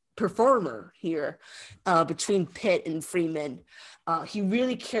skilled performer here between Pitt and Freeman. He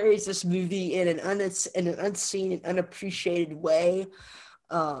really carries this movie in an unseen and unappreciated way.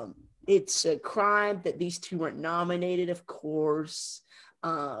 It's a crime that these two weren't nominated, of course.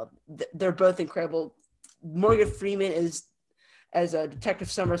 They're both incredible. Morgan Freeman as a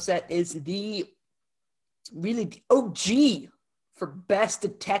Detective Somerset is really the OG for best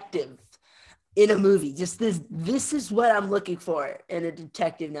detective in a movie. Just this is what I'm looking for in a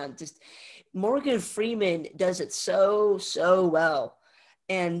detective now. Just Morgan Freeman does it so well,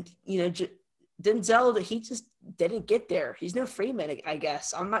 and Denzel, he just didn't get there. He's no Freeman, I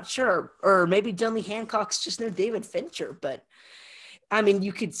guess. I'm not sure, or maybe Dudley Hancock's just no David Fincher. But I mean,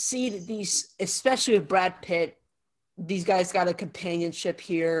 you could see that these, especially with Brad Pitt, these guys got a companionship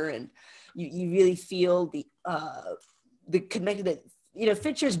here, and you really feel the connection that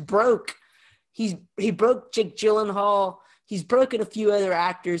Fincher's broke. He broke Jake Gyllenhaal. He's broken a few other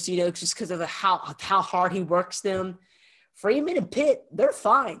actors, just because of how hard he works them. Freeman and Pitt, they're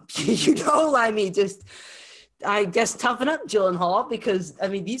fine. I guess toughen up Gyllenhaal, because,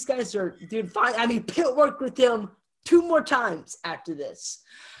 these guys are doing fine. Pitt worked with him 2 more times after this.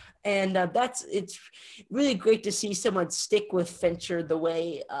 And it's really great to see someone stick with Fincher the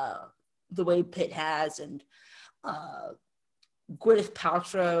way Pitt has. And Gwyneth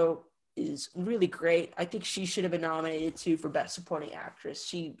Paltrow is really great. I think she should have been nominated too for Best Supporting Actress.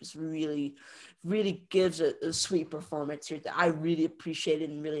 She was really, really gives a sweet performance here that I really appreciated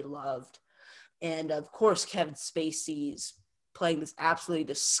and really loved. And of course, Kevin Spacey's playing this absolutely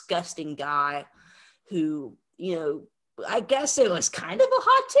disgusting guy who, I guess it was kind of a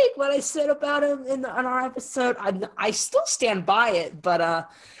hot take what I said about him on our episode. I still stand by it, but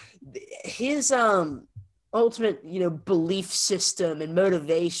his ultimate, belief system and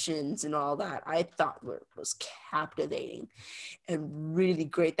motivations and all that, I thought was captivating and really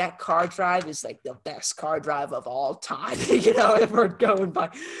great. That car drive is like the best car drive of all time, if we're going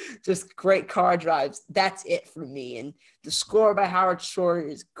by just great car drives. That's it for me. And the score by Howard Shore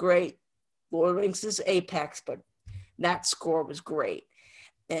is great. Lord of the Rings is apex, but that score was great.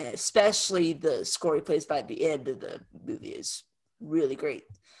 And especially the score he plays by the end of the movie is really great.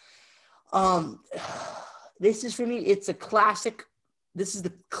 This is for me, it's a classic. This is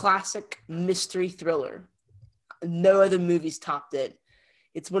the classic mystery thriller. No other movies topped it.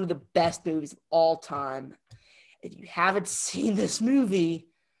 It's one of the best movies of all time. If you haven't seen this movie,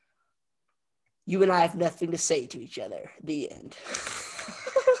 you and I have nothing to say to each other. The end.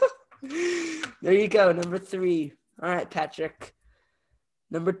 There you go, number 3. All right, Patrick.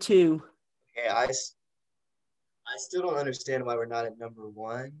 Number 2. Okay, I still don't understand why we're not at number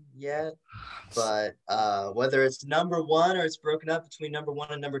 1 yet, but whether it's number 1 or it's broken up between number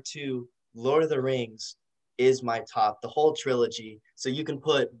 1 and number 2, Lord of the Rings is my top, the whole trilogy. So you can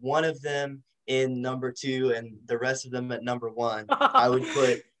put one of them in number 2 and the rest of them at number 1. I would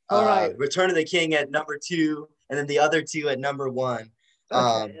put All right. Return of the King at number 2 and then the other 2 at number 1.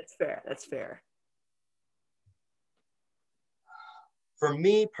 Okay, that's fair. For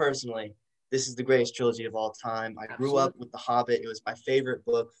me personally, this is the greatest trilogy of all time. I grew up with The Hobbit. It was my favorite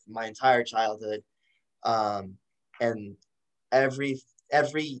book for my entire childhood. And every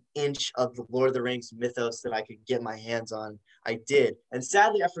inch of the Lord of the Rings mythos that I could get my hands on, I did. And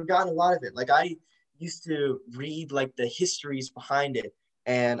sadly, I've forgotten a lot of it. Like, I used to read like the histories behind it,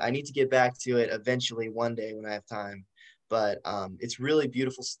 and I need to get back to it eventually one day when I have time. But it's really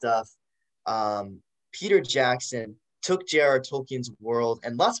beautiful stuff. Peter Jackson took J.R.R. Tolkien's world,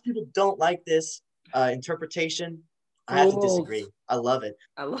 and lots of people don't like this interpretation. I have to disagree. I love it.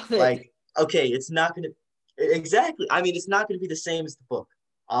 I love it. Like, okay, it's not going to, exactly. I mean, it's not going to be the same as the book,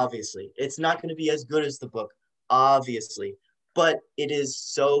 obviously. It's not going to be as good as the book, obviously. But it is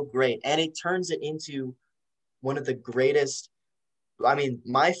so great, and it turns it into one of the greatest,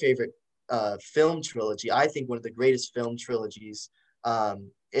 my favorite film trilogy. I think one of the greatest film trilogies.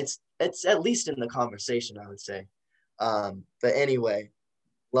 It's at least in the conversation, I would say. But anyway,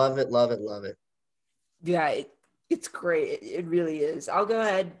 love it. Yeah, it's great. It really is. I'll go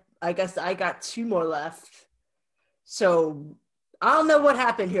ahead. I guess I got 2 more left. So I don't know what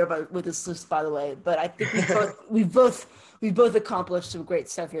happened here with this list, by the way, but I think we've both accomplished some great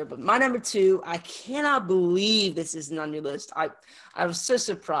stuff here. But my number 2, I cannot believe this isn't on your list. I was so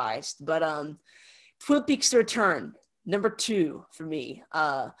surprised. But Twin Peaks: The Return, number 2 for me.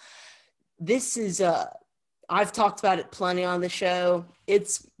 This is I've talked about it plenty on the show.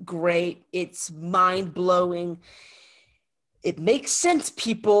 It's great. It's mind-blowing. It makes sense,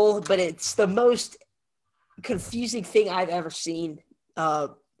 people, but it's the most confusing thing I've ever seen.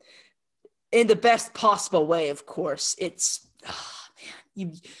 In the best possible way, of course. It's,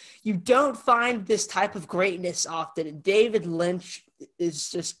 you don't find this type of greatness often, and David Lynch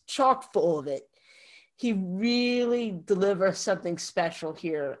is just chock full of it. He really delivers something special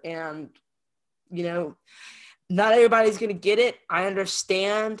here, and, not everybody's going to get it. I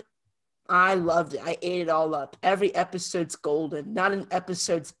understand. I loved it. I ate it all up. Every episode's golden. Not an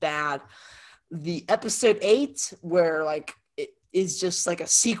episode's bad. The episode 8, where it is just like a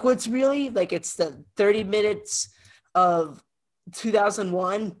sequence, really. Like, it's the 30 minutes of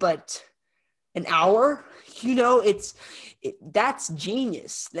 2001, but an hour. That's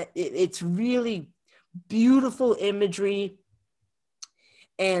genius. It's really beautiful imagery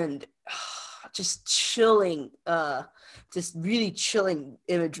and just chilling, just really chilling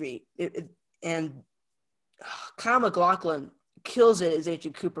imagery. Kyle MacLachlan kills it as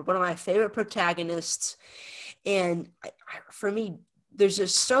Agent Cooper, one of my favorite protagonists. And for me, there's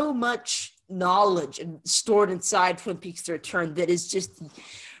just so much knowledge stored inside Twin Peaks: The Return that is just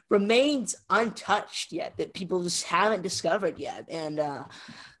remains untouched yet, that people just haven't discovered yet. And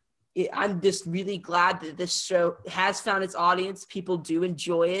I'm just really glad that this show has found its audience. People do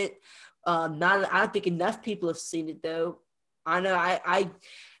enjoy it. Not, I don't think enough people have seen it though. I know I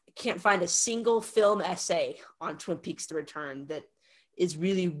can't find a single film essay on Twin Peaks: The Return that is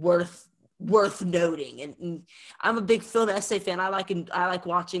really worth noting. And I'm a big film essay fan. I like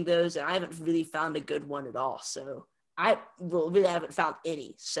watching those, and I haven't really found a good one at all. So I really haven't found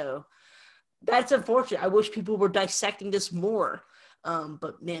any. So that's unfortunate. I wish people were dissecting this more.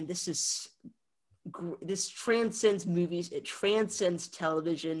 But man, this transcends movies. It transcends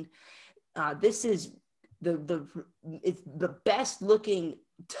television. This is it's the best looking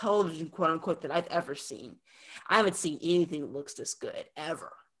television, quote unquote, that I've ever seen. I haven't seen anything that looks this good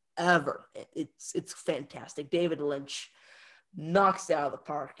ever. It's fantastic. David Lynch knocks it out of the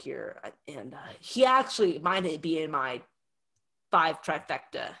park here, and he actually might be in my 5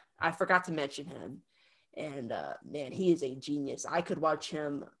 trifecta. I forgot to mention him, and man, he is a genius. I could watch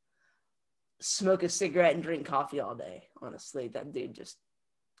him smoke a cigarette and drink coffee all day. Honestly, that dude just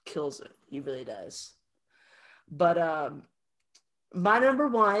kills it. He really does. But my number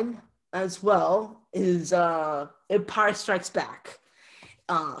 1 as well is Empire Strikes Back.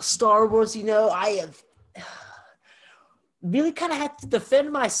 Star Wars, I have really kind of had to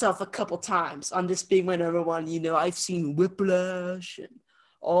defend myself a couple times on this being my number 1. I've seen Whiplash and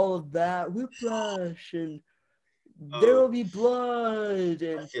all of that. Whiplash and There Will Be Blood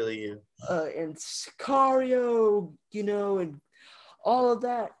and I feel you. And Sicario, and all of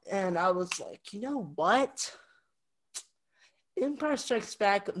that. And I was like, you know what? Empire Strikes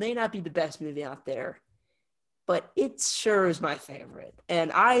Back may not be the best movie out there, but it sure is my favorite.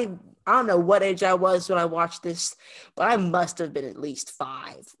 And I don't know what age I was when I watched this, but I must have been at least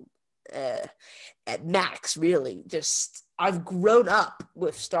 5 at max, really. Just, I've grown up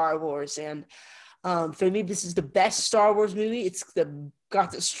with Star Wars, and for me, this is the best Star Wars movie. It's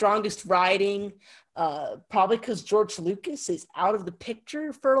got the strongest writing, probably because George Lucas is out of the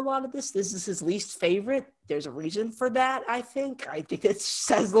picture for a lot of this. This is his least favorite. There's a reason for that, I think. I think it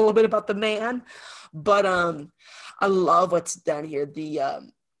says a little bit about the man. But I love what's done here.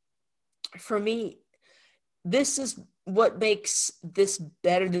 For me, this is what makes this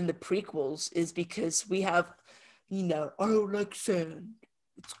better than the prequels, is because we have, I don't like sand.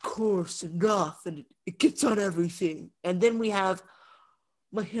 It's coarse and rough, and it gets on everything. And then we have,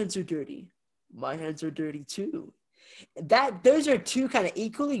 my hands are dirty. My hands are dirty too. Those are 2 kind of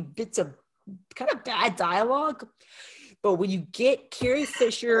equally bits of kind of bad dialogue. But when you get Carrie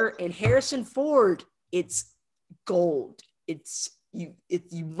Fisher and Harrison Ford, it's gold. You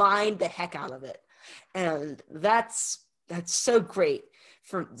mind the heck out of it. And that's so great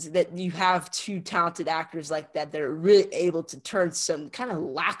for that you have 2 talented actors like that are really able to turn some kind of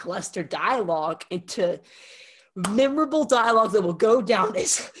lackluster dialogue into memorable dialogue that will go down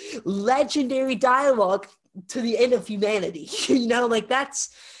as legendary dialogue to the end of humanity. That's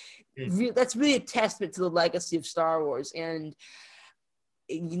really a testament to the legacy of Star Wars. And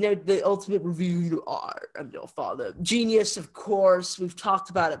the ultimate review I'm your father. Genius, of course. We've talked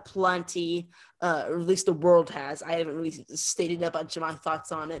about it plenty, or at least the world has. I haven't really stated a bunch of my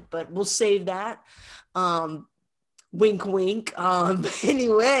thoughts on it, but we'll save that. Wink, wink.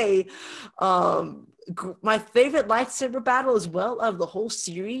 Anyway, my favorite lightsaber battle as well of the whole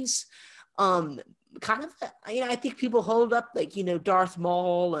series. Kind of, I think people hold up Darth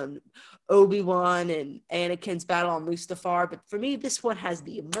Maul and Obi-Wan and Anakin's battle on Mustafar, but for me, this one has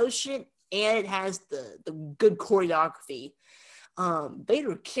the emotion and it has the good choreography.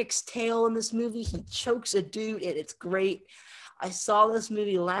 Vader kicks tail in this movie. He chokes a dude, and it's great. I saw this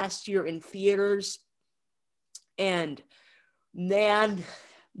movie last year in theaters, and man,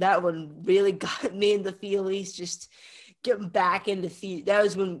 that one really got me in the feelies. Just getting back into theater. That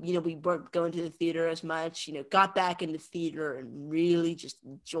was when, we weren't going to the theater as much, got back into theater and really just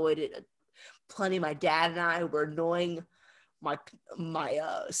enjoyed it. Plenty. My dad and I were annoying my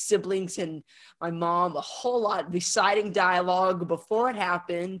siblings and my mom a whole lot, reciting dialogue before it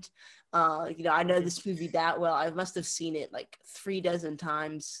happened. I know this movie that well. I must have seen it like 36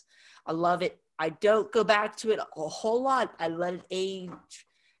 times. I love it. I don't go back to it a whole lot. I let it age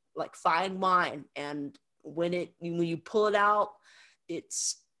like fine wine, and when you pull it out,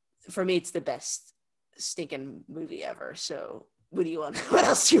 for me, it's the best stinking movie ever. So what do you want? What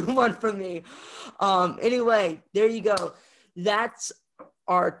else do you want from me? Anyway, there you go. That's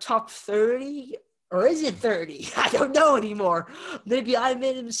our top 30, or is it 30? I don't know anymore. Maybe I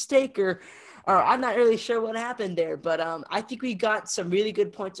made a mistake, or I'm not really sure what happened there, but I think we got some really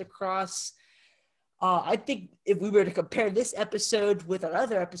good points across. I think if we were to compare this episode with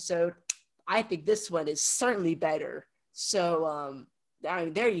another episode, I think this one is certainly better. So,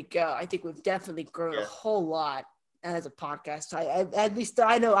 there you go. I think we've definitely grown a whole lot as a podcast. At least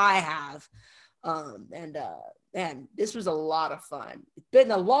I know I have. And this was a lot of fun. It's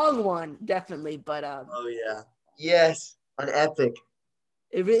been a long one, definitely, but Oh yeah. Yes, an epic.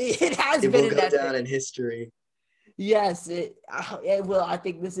 it has It been will an go epic. down in history. Yes, it will. I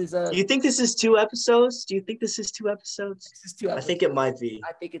think this is Do you think this is 2 episodes? Do you think this is 2 episodes? this is 2 I episodes. think it might be.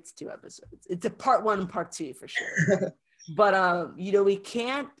 I think it's 2 episodes. It's a part 1 and part 2 for sure. But we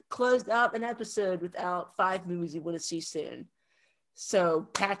can't close out an episode without 5 movies you want to see soon. So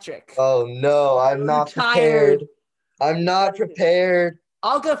Patrick, Oh no, I'm not tired. prepared. I'm not prepared.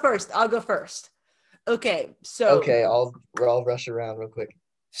 I'll go first. Okay, so Okay, I'll rush around real quick.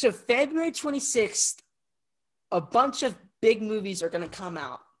 So February 26th, a bunch of big movies are going to come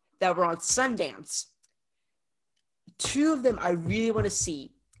out that were on Sundance. 2 of them I really want to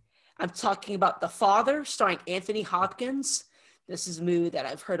see. I'm talking about The Father, starring Anthony Hopkins. This is a movie that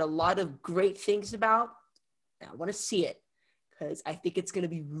I've heard a lot of great things about. And I want to see it because I think it's going to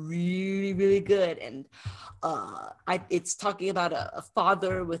be really, really good. And it's talking about a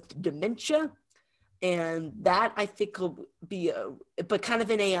father with dementia. And that I think will be but kind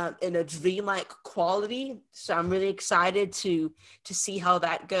of in a dreamlike quality. So I'm really excited to see how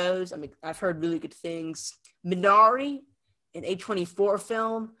that goes. I mean, I've heard really good things. Minari, an A24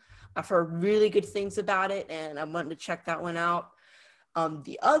 film. I've heard really good things about it, and I'm wanting to check that one out.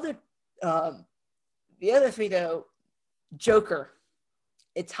 The other 3 though, Joker.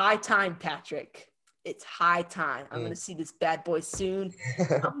 It's high time, Patrick. It's high time. I'm going to see this bad boy soon.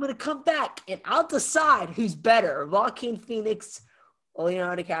 I'm going to come back, and I'll decide who's better, Joaquin Phoenix or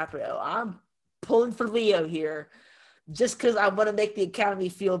Leonardo DiCaprio. I'm pulling for Leo here just because I want to make the Academy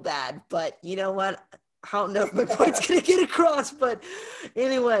feel bad. But you know what? I don't know if my point's going to get across. But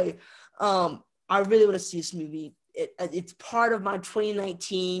anyway, I really want to see this movie. It's part of my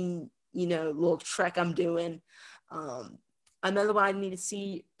 2019, little trek I'm doing. Another one I need to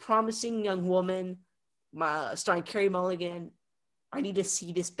see, Promising Young Woman, starring Carey Mulligan. I need to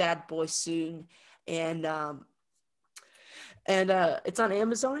see this bad boy soon, and it's on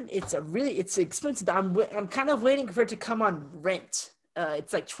Amazon. It's expensive. I'm kind of waiting for it to come on rent.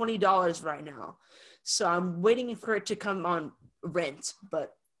 It's like $20 right now, so I'm waiting for it to come on rent.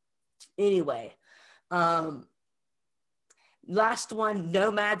 But anyway, last one,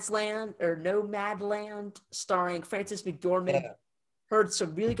 Nomadland, starring Frances McDormand. Yeah. Heard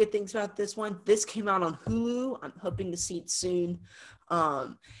some really good things about this one. This came out on Hulu. I'm hoping to see it soon.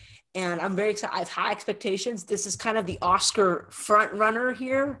 And I'm very excited. I have high expectations. This is kind of the Oscar front runner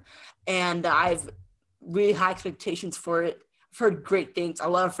here. And I've really high expectations for it. I've heard great things. I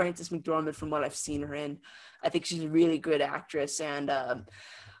love Frances McDormand from what I've seen her in. I think she's a really good actress. And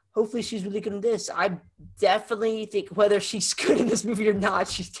hopefully she's really good in this. I definitely think whether she's good in this movie or not,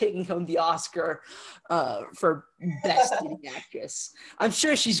 she's taking home the Oscar for Best Leading Actress. I'm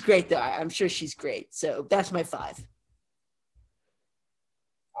sure she's great, though. I'm sure she's great. So that's my 5.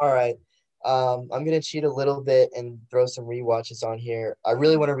 All right. I'm going to cheat a little bit and throw some rewatches on here. I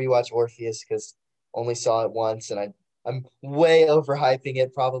really want to rewatch Orpheus because only saw it once, and I'm way overhyping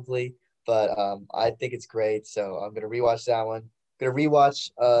it probably, but I think it's great. So I'm going to rewatch that one. Gonna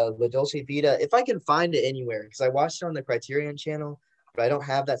rewatch La Dolce Vita if I can find it anywhere, because I watched it on the Criterion channel, but I don't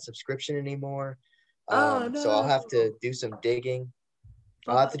have that subscription anymore. No. So I'll have to do some digging.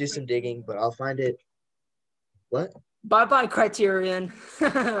 But I'll find it. What? Bye-bye, Criterion.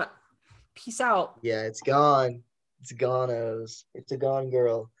 Peace out. Yeah, it's gone. It's gone-os. It's a gone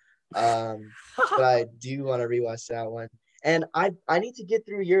girl. But I do want to rewatch that one. And I need to get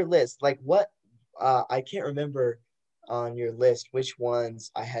through your list. Like what? I can't remember on your list which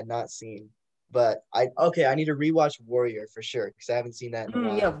ones I had not seen, but I need to rewatch Warrior for sure because I haven't seen that in a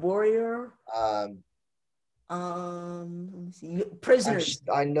while. Yeah, Warrior. Let me see. Prisoners.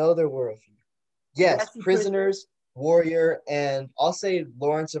 I know there were a few. Yes, Prisoners, Warrior, and I'll say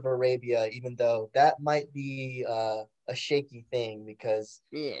Lawrence of Arabia, even though that might be a shaky thing because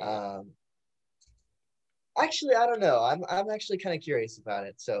actually I don't know. I'm actually kind of curious about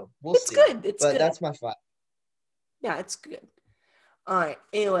it, so we'll see. It's good. That's my 5. Yeah, it's good. All right.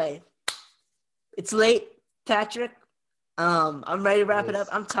 Anyway, it's late, Patrick. I'm ready to wrap it up.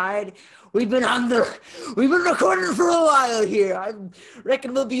 I'm tired. We've been recording for a while here. I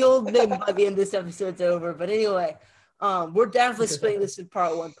reckon we'll be old men by the end of this episode's over. But anyway, we're definitely splitting this in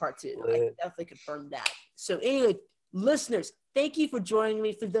part 1, part 2. I can definitely confirm that. So anyway, listeners, thank you for joining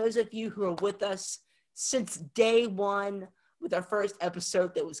me. For those of you who are with us since day 1 with our first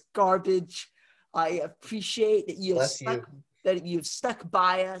episode that was garbage, I appreciate that you that you've stuck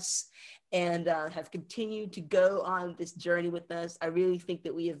by us and have continued to go on this journey with us. I really think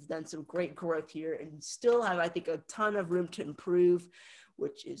that we have done some great growth here and still have, I think, a ton of room to improve,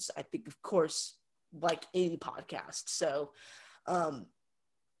 which is, I think, of course, like any podcast. So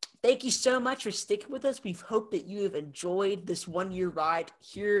thank you so much for sticking with us. We hope that you have enjoyed this 1 year ride.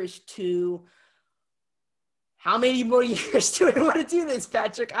 Here's to how many more years do we want to do this,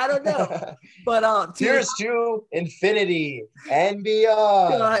 Patrick? I don't know. But here's to infinity and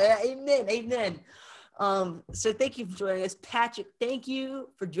beyond. Amen. So thank you for joining us. Patrick, thank you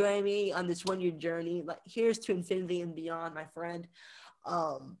for joining me on this 1 year journey. Like, here's to infinity and beyond, my friend.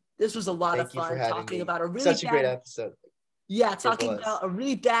 This was a lot of fun talking about a really such a great episode. Yeah, talking about a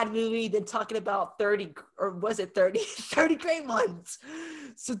really bad movie, then talking about 30, or was it 30? 30 great ones.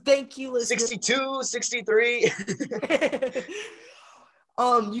 So thank you, listeners. 62, 63.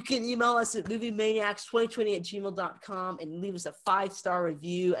 You can email us at moviemaniacs2020@gmail.com and leave us a 5-star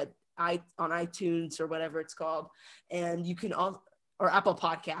review on iTunes or whatever it's called. And you can or Apple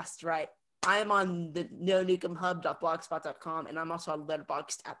Podcasts, right? I am on the nonukemhub.blogspot.com, and I'm also on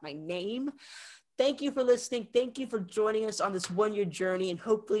Letterboxd at my name. Thank you for listening. Thank you for joining us on this 1 year journey. And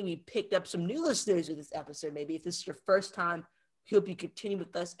hopefully we picked up some new listeners with this episode. Maybe if this is your first time, we hope you continue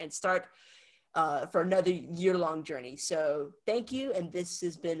with us and start for another year-long journey. So thank you. And this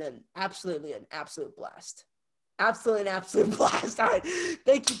has been an absolute blast. Absolutely an absolute blast. All right.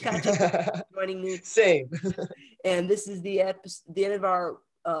 Thank you, Patrick, for joining me. Same. And this is the end of our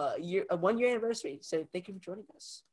 1 year anniversary. So thank you for joining us.